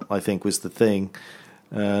level. I think was the thing.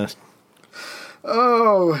 If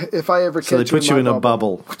I ever so they put you in a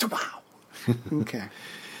bubble. Wow. Okay.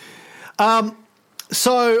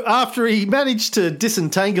 So after he managed to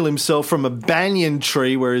disentangle himself from a banyan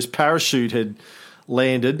tree where his parachute had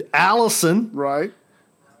landed, Allison. Right.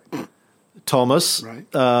 Thomas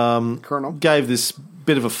Colonel gave this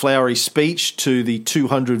bit of a flowery speech to the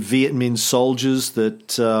 200 Viet Minh soldiers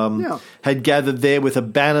that had gathered there with a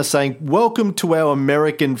banner saying, "Welcome to our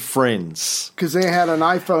American friends." Because they had an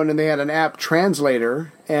iPhone and they had an app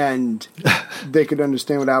translator and they could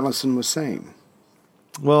understand what Allison was saying.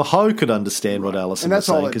 Well, Ho could understand what Allison was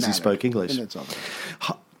saying because he spoke English. And that's all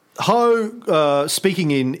Ho,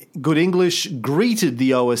 speaking in good English, greeted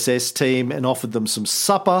the OSS team and offered them some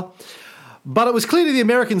supper. But it was clear to the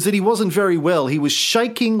Americans that he wasn't very well. He was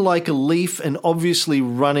shaking like a leaf and obviously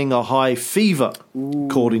running a high fever,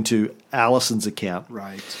 according to Allison's account.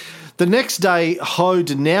 Right. The next day, Ho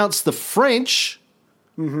denounced the French.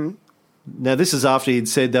 Mm-hmm. Now, this is after he'd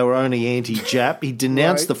said they were only anti-Jap. He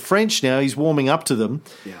denounced the French now. He's warming up to them.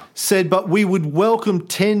 Yeah. Said, but we would welcome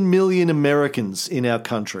 10 million Americans in our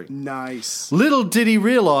country. Nice. Little did he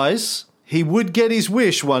realise he would get his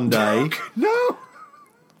wish one day. No.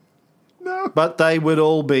 But they would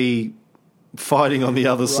all be fighting on the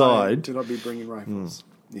other side. They'd all be bringing rifles.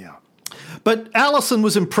 Yeah. But Allison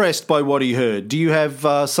was impressed by what he heard. Do you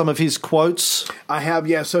have some of his quotes? I have,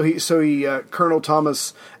 yeah. So he Colonel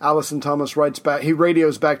Allison Thomas writes back. He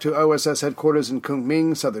radios back to OSS headquarters in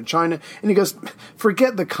Kunming, southern China, and he goes,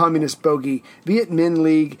 "Forget the communist bogey. Viet Minh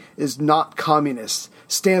League is not communist.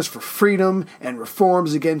 Stands for freedom and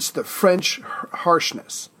reforms against the French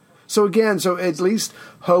harshness." So again, at least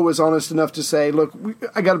Ho was honest enough to say, look,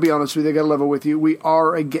 I got to be honest with you, I got to level with you. We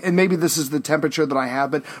are, and maybe this is the temperature that I have,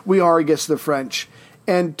 but we are against the French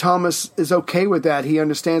And Thomas is okay with that. He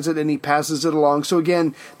understands it and he passes it along. So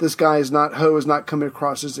again, this guy is not, Ho is not coming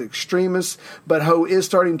across as an extremist, but Ho is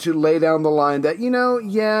starting to lay down the line that,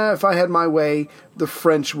 if I had my way, the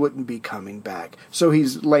French wouldn't be coming back. So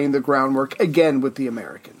he's laying the groundwork again with the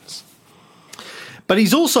Americans. But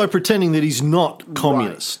he's also pretending that he's not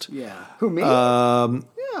communist. Right. Yeah. Who, me?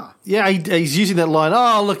 Yeah, he's using that line,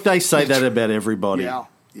 oh, look, they say that about everybody. Yeah.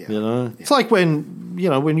 It's like when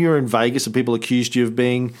you're in Vegas and people accused you of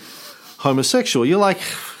being homosexual. You're like,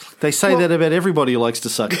 they say that about everybody who likes to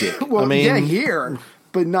suck dick. Here,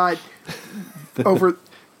 but not over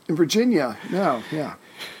in Virginia. No, yeah.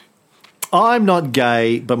 I'm not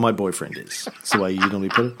gay, but my boyfriend is. That's the way you normally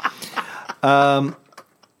put it.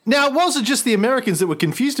 Now, it wasn't just the Americans that were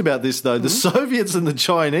confused about this, though. The Soviets and the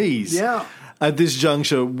Chinese at this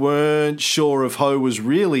juncture weren't sure if Ho was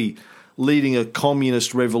really leading a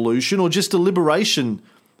communist revolution or just a liberation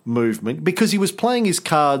movement, because he was playing his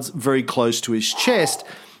cards very close to his chest,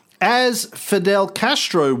 as Fidel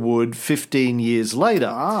Castro would 15 years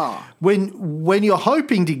later. When you're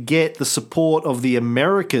hoping to get the support of the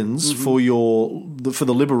Americans for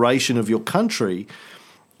the liberation of your country,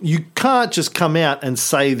 you can't just come out and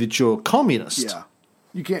say that you're a communist. Yeah,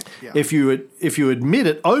 you can't. Yeah. If you admit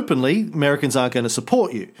it openly, Americans aren't going to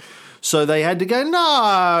support you. So they had to go,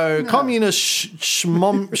 no. Communist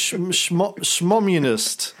schmomunist.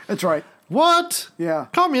 That's right. What? Yeah.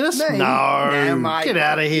 Communist? No. Get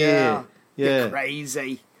out of here. Yeah. You're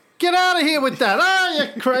crazy. Get out of here with that. Oh,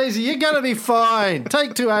 you're crazy. You're going to be fine.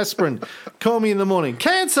 Take 2 aspirin. Call me in the morning.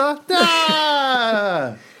 Cancer?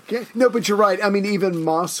 Ah. No, but you're right. I mean, even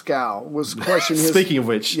Moscow was questioning his... Speaking of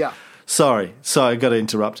which. Yeah. Sorry, I got to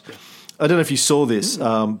interrupt. I don't know if you saw this,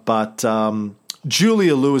 but...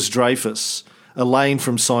 Julia Louis-Dreyfus, Elaine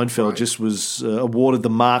from Seinfeld, just was awarded the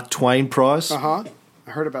Mark Twain Prize. I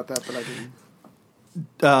heard about that, but I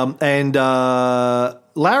didn't. And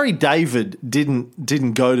Larry David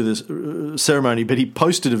didn't go to this ceremony, but he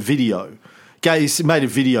posted a video. He made a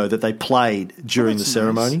video that they played during the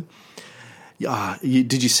ceremony. Nice.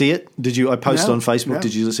 Did you see it? I posted on Facebook. Yeah.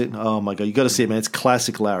 Did you see it? Oh my God, you got to see it, man! It's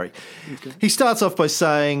classic Larry. Okay. He starts off by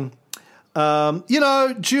saying,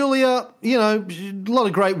 Julia, a lot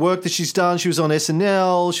of great work that she's done. She was on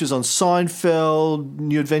SNL, she was on Seinfeld,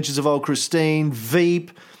 New Adventures of Old Christine,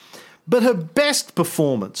 Veep. But her best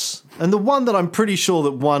performance, and the one that I'm pretty sure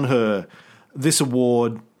that won her this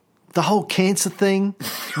award, the whole cancer thing,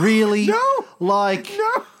 really?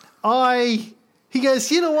 He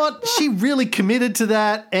goes, you know what? She really committed to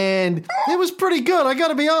that, and it was pretty good. I got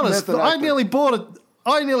to be honest. I nearly bought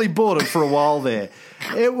it for a while there.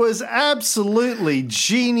 It was absolutely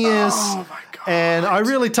genius. Oh, my God. And I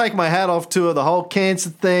really take my hat off to her, the whole cancer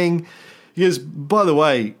thing. Because, by the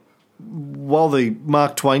way, while the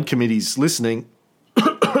Mark Twain committee's listening,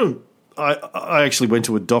 I actually went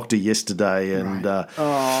to a doctor yesterday, and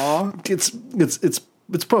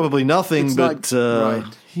it's probably nothing, thoughts and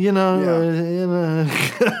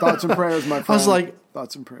prayers, my friend. I was like,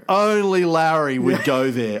 thoughts and prayers. Only Larry would go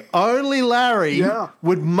there. Only Larry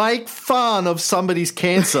would make fun of somebody's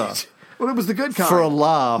cancer. Well, it was the good kind. For a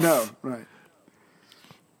laugh. No, right.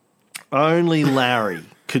 Only Larry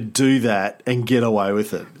could do that and get away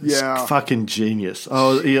with it. It's fucking genius.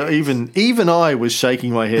 Oh, even I was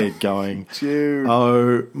shaking my head going, dude.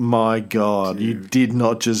 Oh my God, dude. You did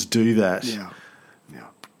not just do that. Yeah.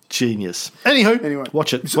 Genius. Anyway,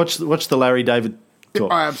 watch it. Watch the Larry David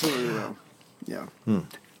talk. I absolutely will. Yeah.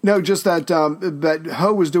 No, just that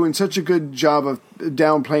Ho was doing such a good job of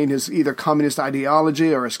downplaying his either communist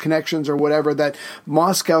ideology or his connections or whatever that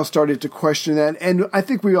Moscow started to question that. And I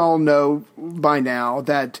think we all know by now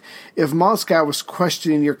that if Moscow was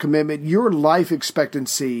questioning your commitment, your life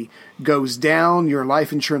expectancy goes down, your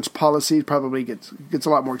life insurance policy probably gets a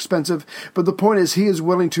lot more expensive. But the point is, he is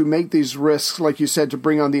willing to make these risks, like you said, to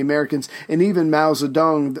bring on the Americans. And even Mao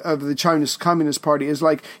Zedong of the Chinese Communist Party is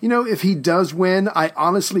like, if he does win, I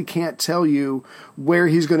honestly can't tell you where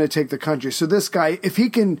he's going to take the country. So this guy, if he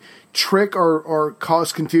can trick or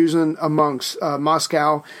cause confusion amongst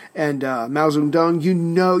Moscow and Mao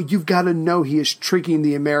Zedong, you've got to know he is tricking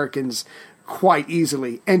the Americans quite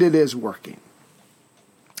easily, and it is working.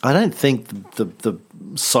 I don't think the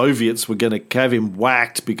Soviets were going to have him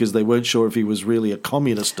whacked because they weren't sure if he was really a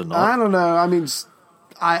communist or not. I don't know. I mean,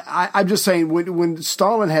 I'm just saying when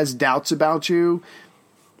Stalin has doubts about you,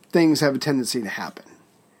 things have a tendency to happen.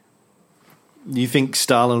 You think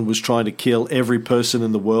Stalin was trying to kill every person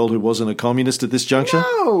in the world who wasn't a communist at this juncture?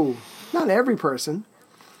 No, not every person.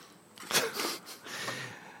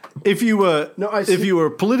 If you were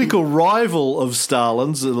a political rival of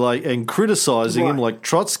Stalin's, and criticizing him like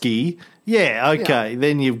Trotsky Yeah, okay.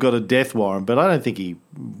 Then you've got a death warrant, but I don't think he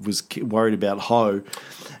was worried about Ho.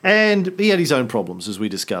 And he had his own problems, as we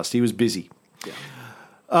discussed. He was busy. Yeah.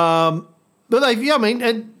 But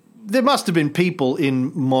and there must have been people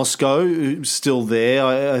in Moscow still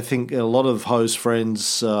there. I think a lot of Ho's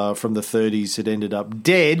friends from the 30s had ended up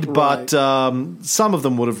dead, but some of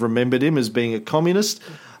them would have remembered him as being a communist.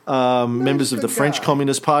 Members of the French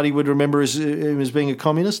Communist Party would remember him as being a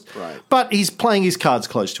communist. Right. But he's playing his cards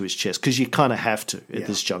close to his chest because you kind of have to at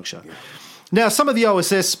this juncture. Yeah. Now, some of the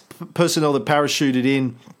OSS personnel that parachuted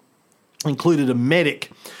in included a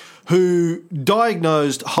medic who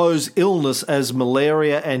diagnosed Ho's illness as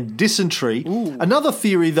malaria and dysentery. Ooh. Another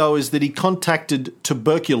theory, though, is that he contacted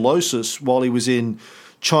tuberculosis while he was in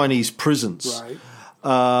Chinese prisons.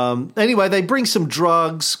 Right. Anyway, they bring some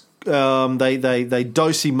drugs. They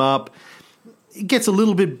dose him up. It gets a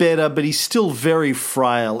little bit better, but he's still very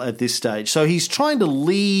frail at this stage. So he's trying to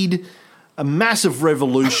lead a massive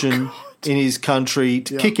revolution in his country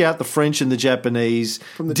to kick out the French and the Japanese,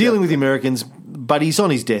 dealing with the Americans, but he's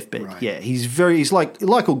on his deathbed. Right. Yeah, he's like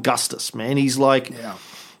Augustus, man. He's like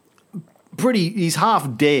he's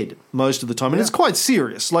half dead most of the time. And it's quite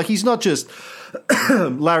serious. Like, he's not just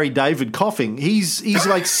Larry David coughing. He's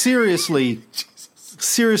like seriously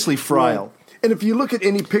frail. Right. And if you look at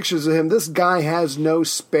any pictures of him, this guy has no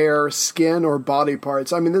spare skin or body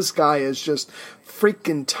parts. I mean, this guy is just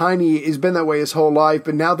freaking tiny. He's been that way his whole life,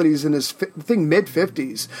 but now that he's in his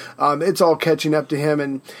mid-50s, it's all catching up to him.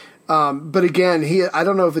 And but again, I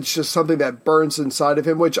don't know if it's just something that burns inside of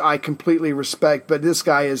him, which I completely respect, but this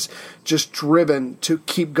guy is just driven to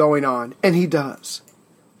keep going on, and he does.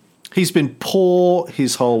 He's been poor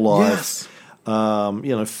his whole life. Yes.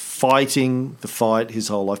 Fighting the fight his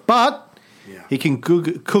whole life. But he can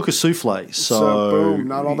cook a souffle. So boom,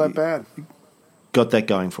 not all that bad. Got that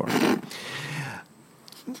going for him.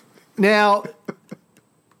 Now,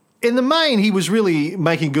 in the main, he was really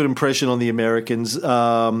making a good impression on the Americans.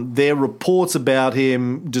 Their reports about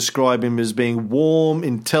him describe him as being warm,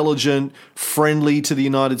 intelligent, friendly to the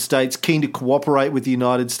United States, keen to cooperate with the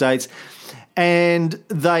United States. And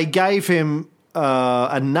they gave him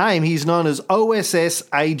a name. He's known as OSS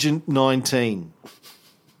Agent 19.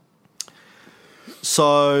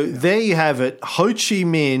 So there you have it. Ho Chi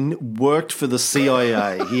Minh worked for the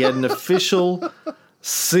CIA. He had an official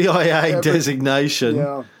CIA designation.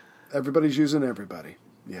 Yeah, everybody's using everybody.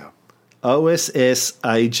 Yeah. OSS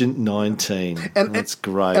Agent 19. And that's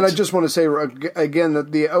great. And I just want to say again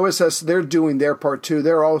that the OSS, they're doing their part too.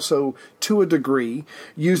 They're also, to a degree,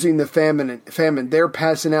 using the famine. They're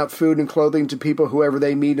passing out food and clothing to people, whoever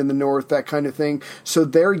they meet in the north, that kind of thing. So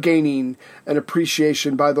they're gaining an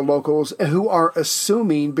appreciation by the locals who are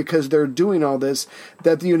assuming, because they're doing all this,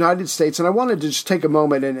 that the United States, and I wanted to just take a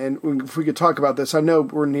moment and if we could talk about this, I know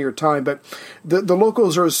we're near time, but the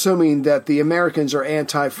locals are assuming that the Americans are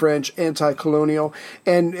anti-French, anti-colonial,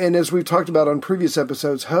 and as we've talked about on previous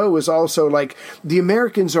episodes, Ho is also like, the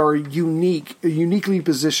Americans are uniquely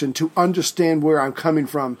positioned to understand where I'm coming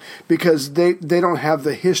from, because they don't have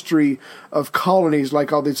the history of colonies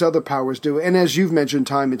like all these other powers do. And as you've mentioned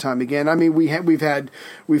time and time again, I mean, we've had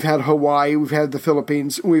Hawaii, we've had the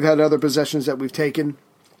Philippines, we've had other possessions that we've taken.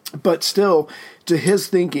 But still, to his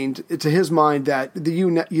thinking, to his mind, that the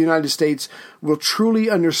United States will truly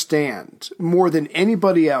understand more than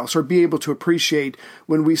anybody else, or be able to appreciate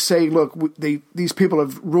when we say, look, these people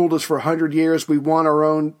have ruled us for 100 years. We want our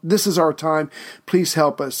own. This is our time. Please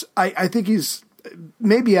help us. I think he's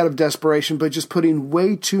maybe out of desperation, but just putting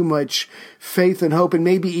way too much faith and hope, and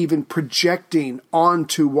maybe even projecting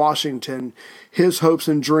onto Washington his hopes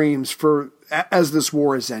and dreams for as this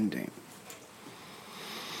war is ending.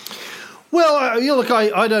 Well, look,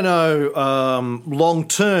 I don't know long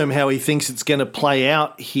term how he thinks it's going to play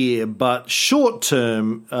out here, but short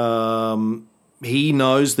term, he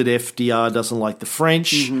knows that FDR doesn't like the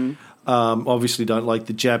French, obviously don't like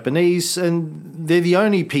the Japanese, and they're the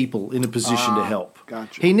only people in a position to help.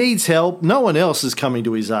 Gotcha. He needs help. No one else is coming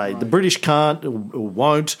to his aid. Right. The British can't or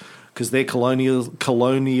won't, because they're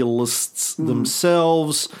colonialists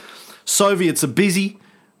themselves. Soviets are busy.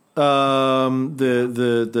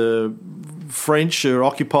 The French are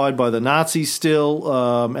occupied by the Nazis still,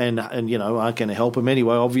 and aren't going to help them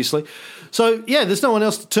anyway, obviously. So there's no one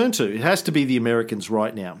else to turn to. It has to be the Americans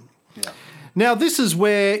right now. Yeah. Now, this is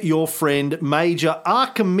where your friend Major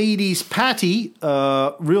Archimedes Patty,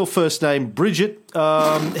 real first name Bridget,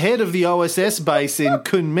 head of the OSS base in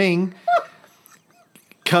Kunming,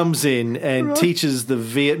 comes in and teaches the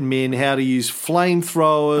Viet Minh how to use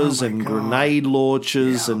flamethrowers and grenade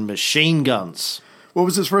launchers and machine guns. What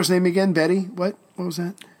was his first name again? Betty? What was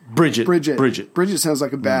that? Bridget. Bridget sounds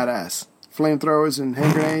like a badass. flamethrowers and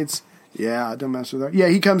hand grenades. Yeah, don't mess with that. Yeah,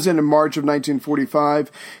 he comes in March of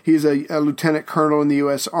 1945. He's a lieutenant colonel in the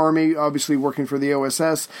U.S. Army, obviously working for the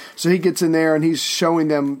OSS. So he gets in there and he's showing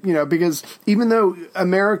them, because even though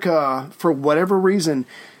America, for whatever reason,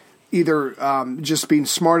 either just being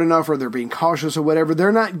smart enough or they're being cautious or whatever, they're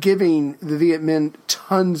not giving the Viet Minh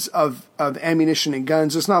tons of ammunition and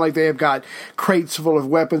guns. It's not like they have got crates full of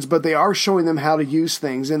weapons, but they are showing them how to use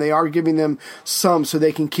things, and they are giving them some so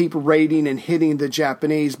they can keep raiding and hitting the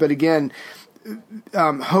Japanese. But again,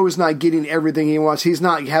 Ho is not getting everything he wants. He's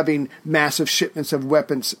not having massive shipments of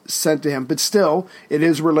weapons sent to him. But still, it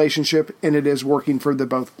is relationship, and it is working for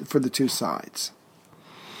the two sides.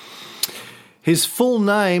 His full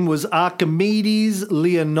name was Archimedes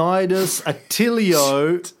Leonidas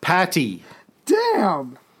Attilio Patti.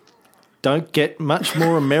 Damn! Don't get much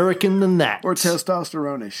more American than that. Or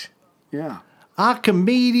testosterone-ish. Yeah.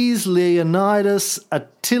 Archimedes Leonidas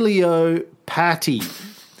Attilio Patti,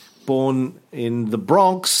 born in the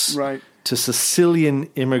Bronx to Sicilian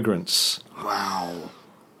immigrants. Wow.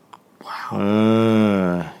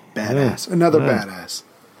 Badass. Yeah. Another badass.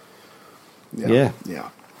 Yeah.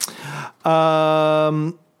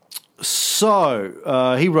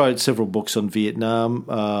 So he wrote several books on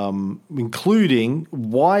Vietnam, including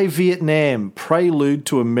Why Vietnam? Prelude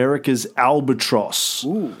to America's Albatross.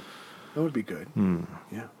 Ooh, that would be good.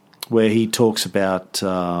 Yeah, where he talks about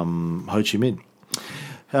Ho Chi Minh.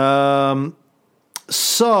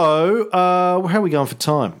 So how are we going for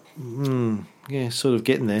time? Yeah, sort of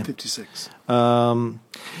getting there. 56.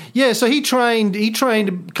 So he trained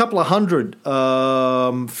a couple of hundred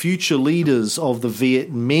future leaders of the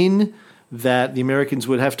Viet Minh that the Americans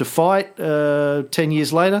would have to fight 10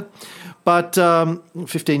 years later. But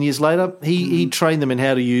 15 years later, he trained them in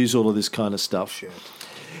how to use all of this kind of stuff. Shit.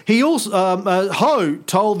 He also Ho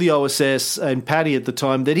told the OSS and Patti at the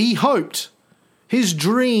time that he hoped, his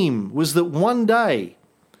dream was that one day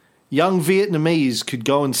young Vietnamese could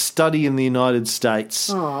go and study in the United States.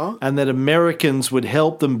 Aww. And that Americans would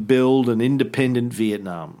help them build an independent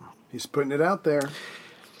Vietnam. He's putting it out there.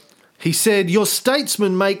 He said, "Your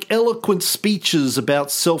statesmen make eloquent speeches about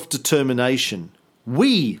self-determination.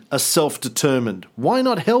 We are self-determined. Why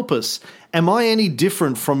not help us? Am I any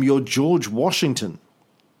different from your George Washington?"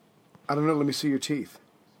 I don't know. Let me see your teeth.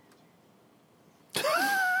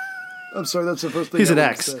 I'm sorry, that's the first thing. Here's an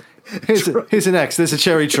axe. Here's an axe. There's a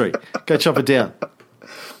cherry tree. Go chop it down.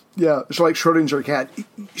 Yeah, it's like Schrodinger cat.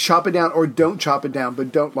 Chop it down or don't chop it down,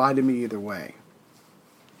 but don't lie to me either way.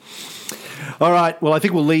 All right. Well, I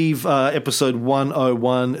think we'll leave episode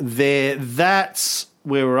 101 there. That's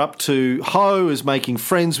where we're up to. Ho is making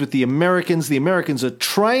friends with the Americans. The Americans are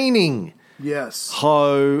training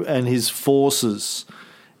Ho and his forces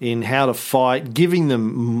in how to fight, giving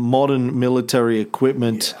them modern military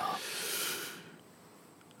equipment. Yeah.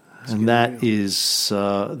 And that is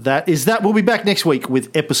that. We'll be back next week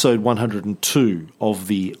with episode 102 of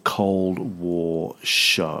the Cold War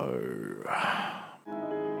Show.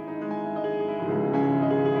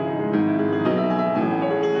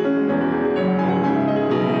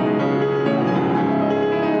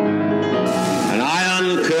 An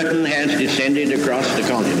iron curtain has descended across the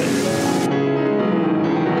continent.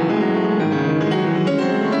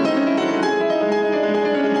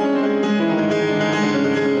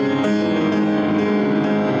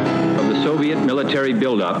 Military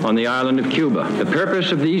buildup on the island of Cuba. The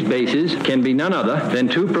purpose of these bases can be none other than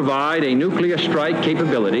to provide a nuclear strike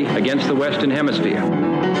capability against the Western Hemisphere.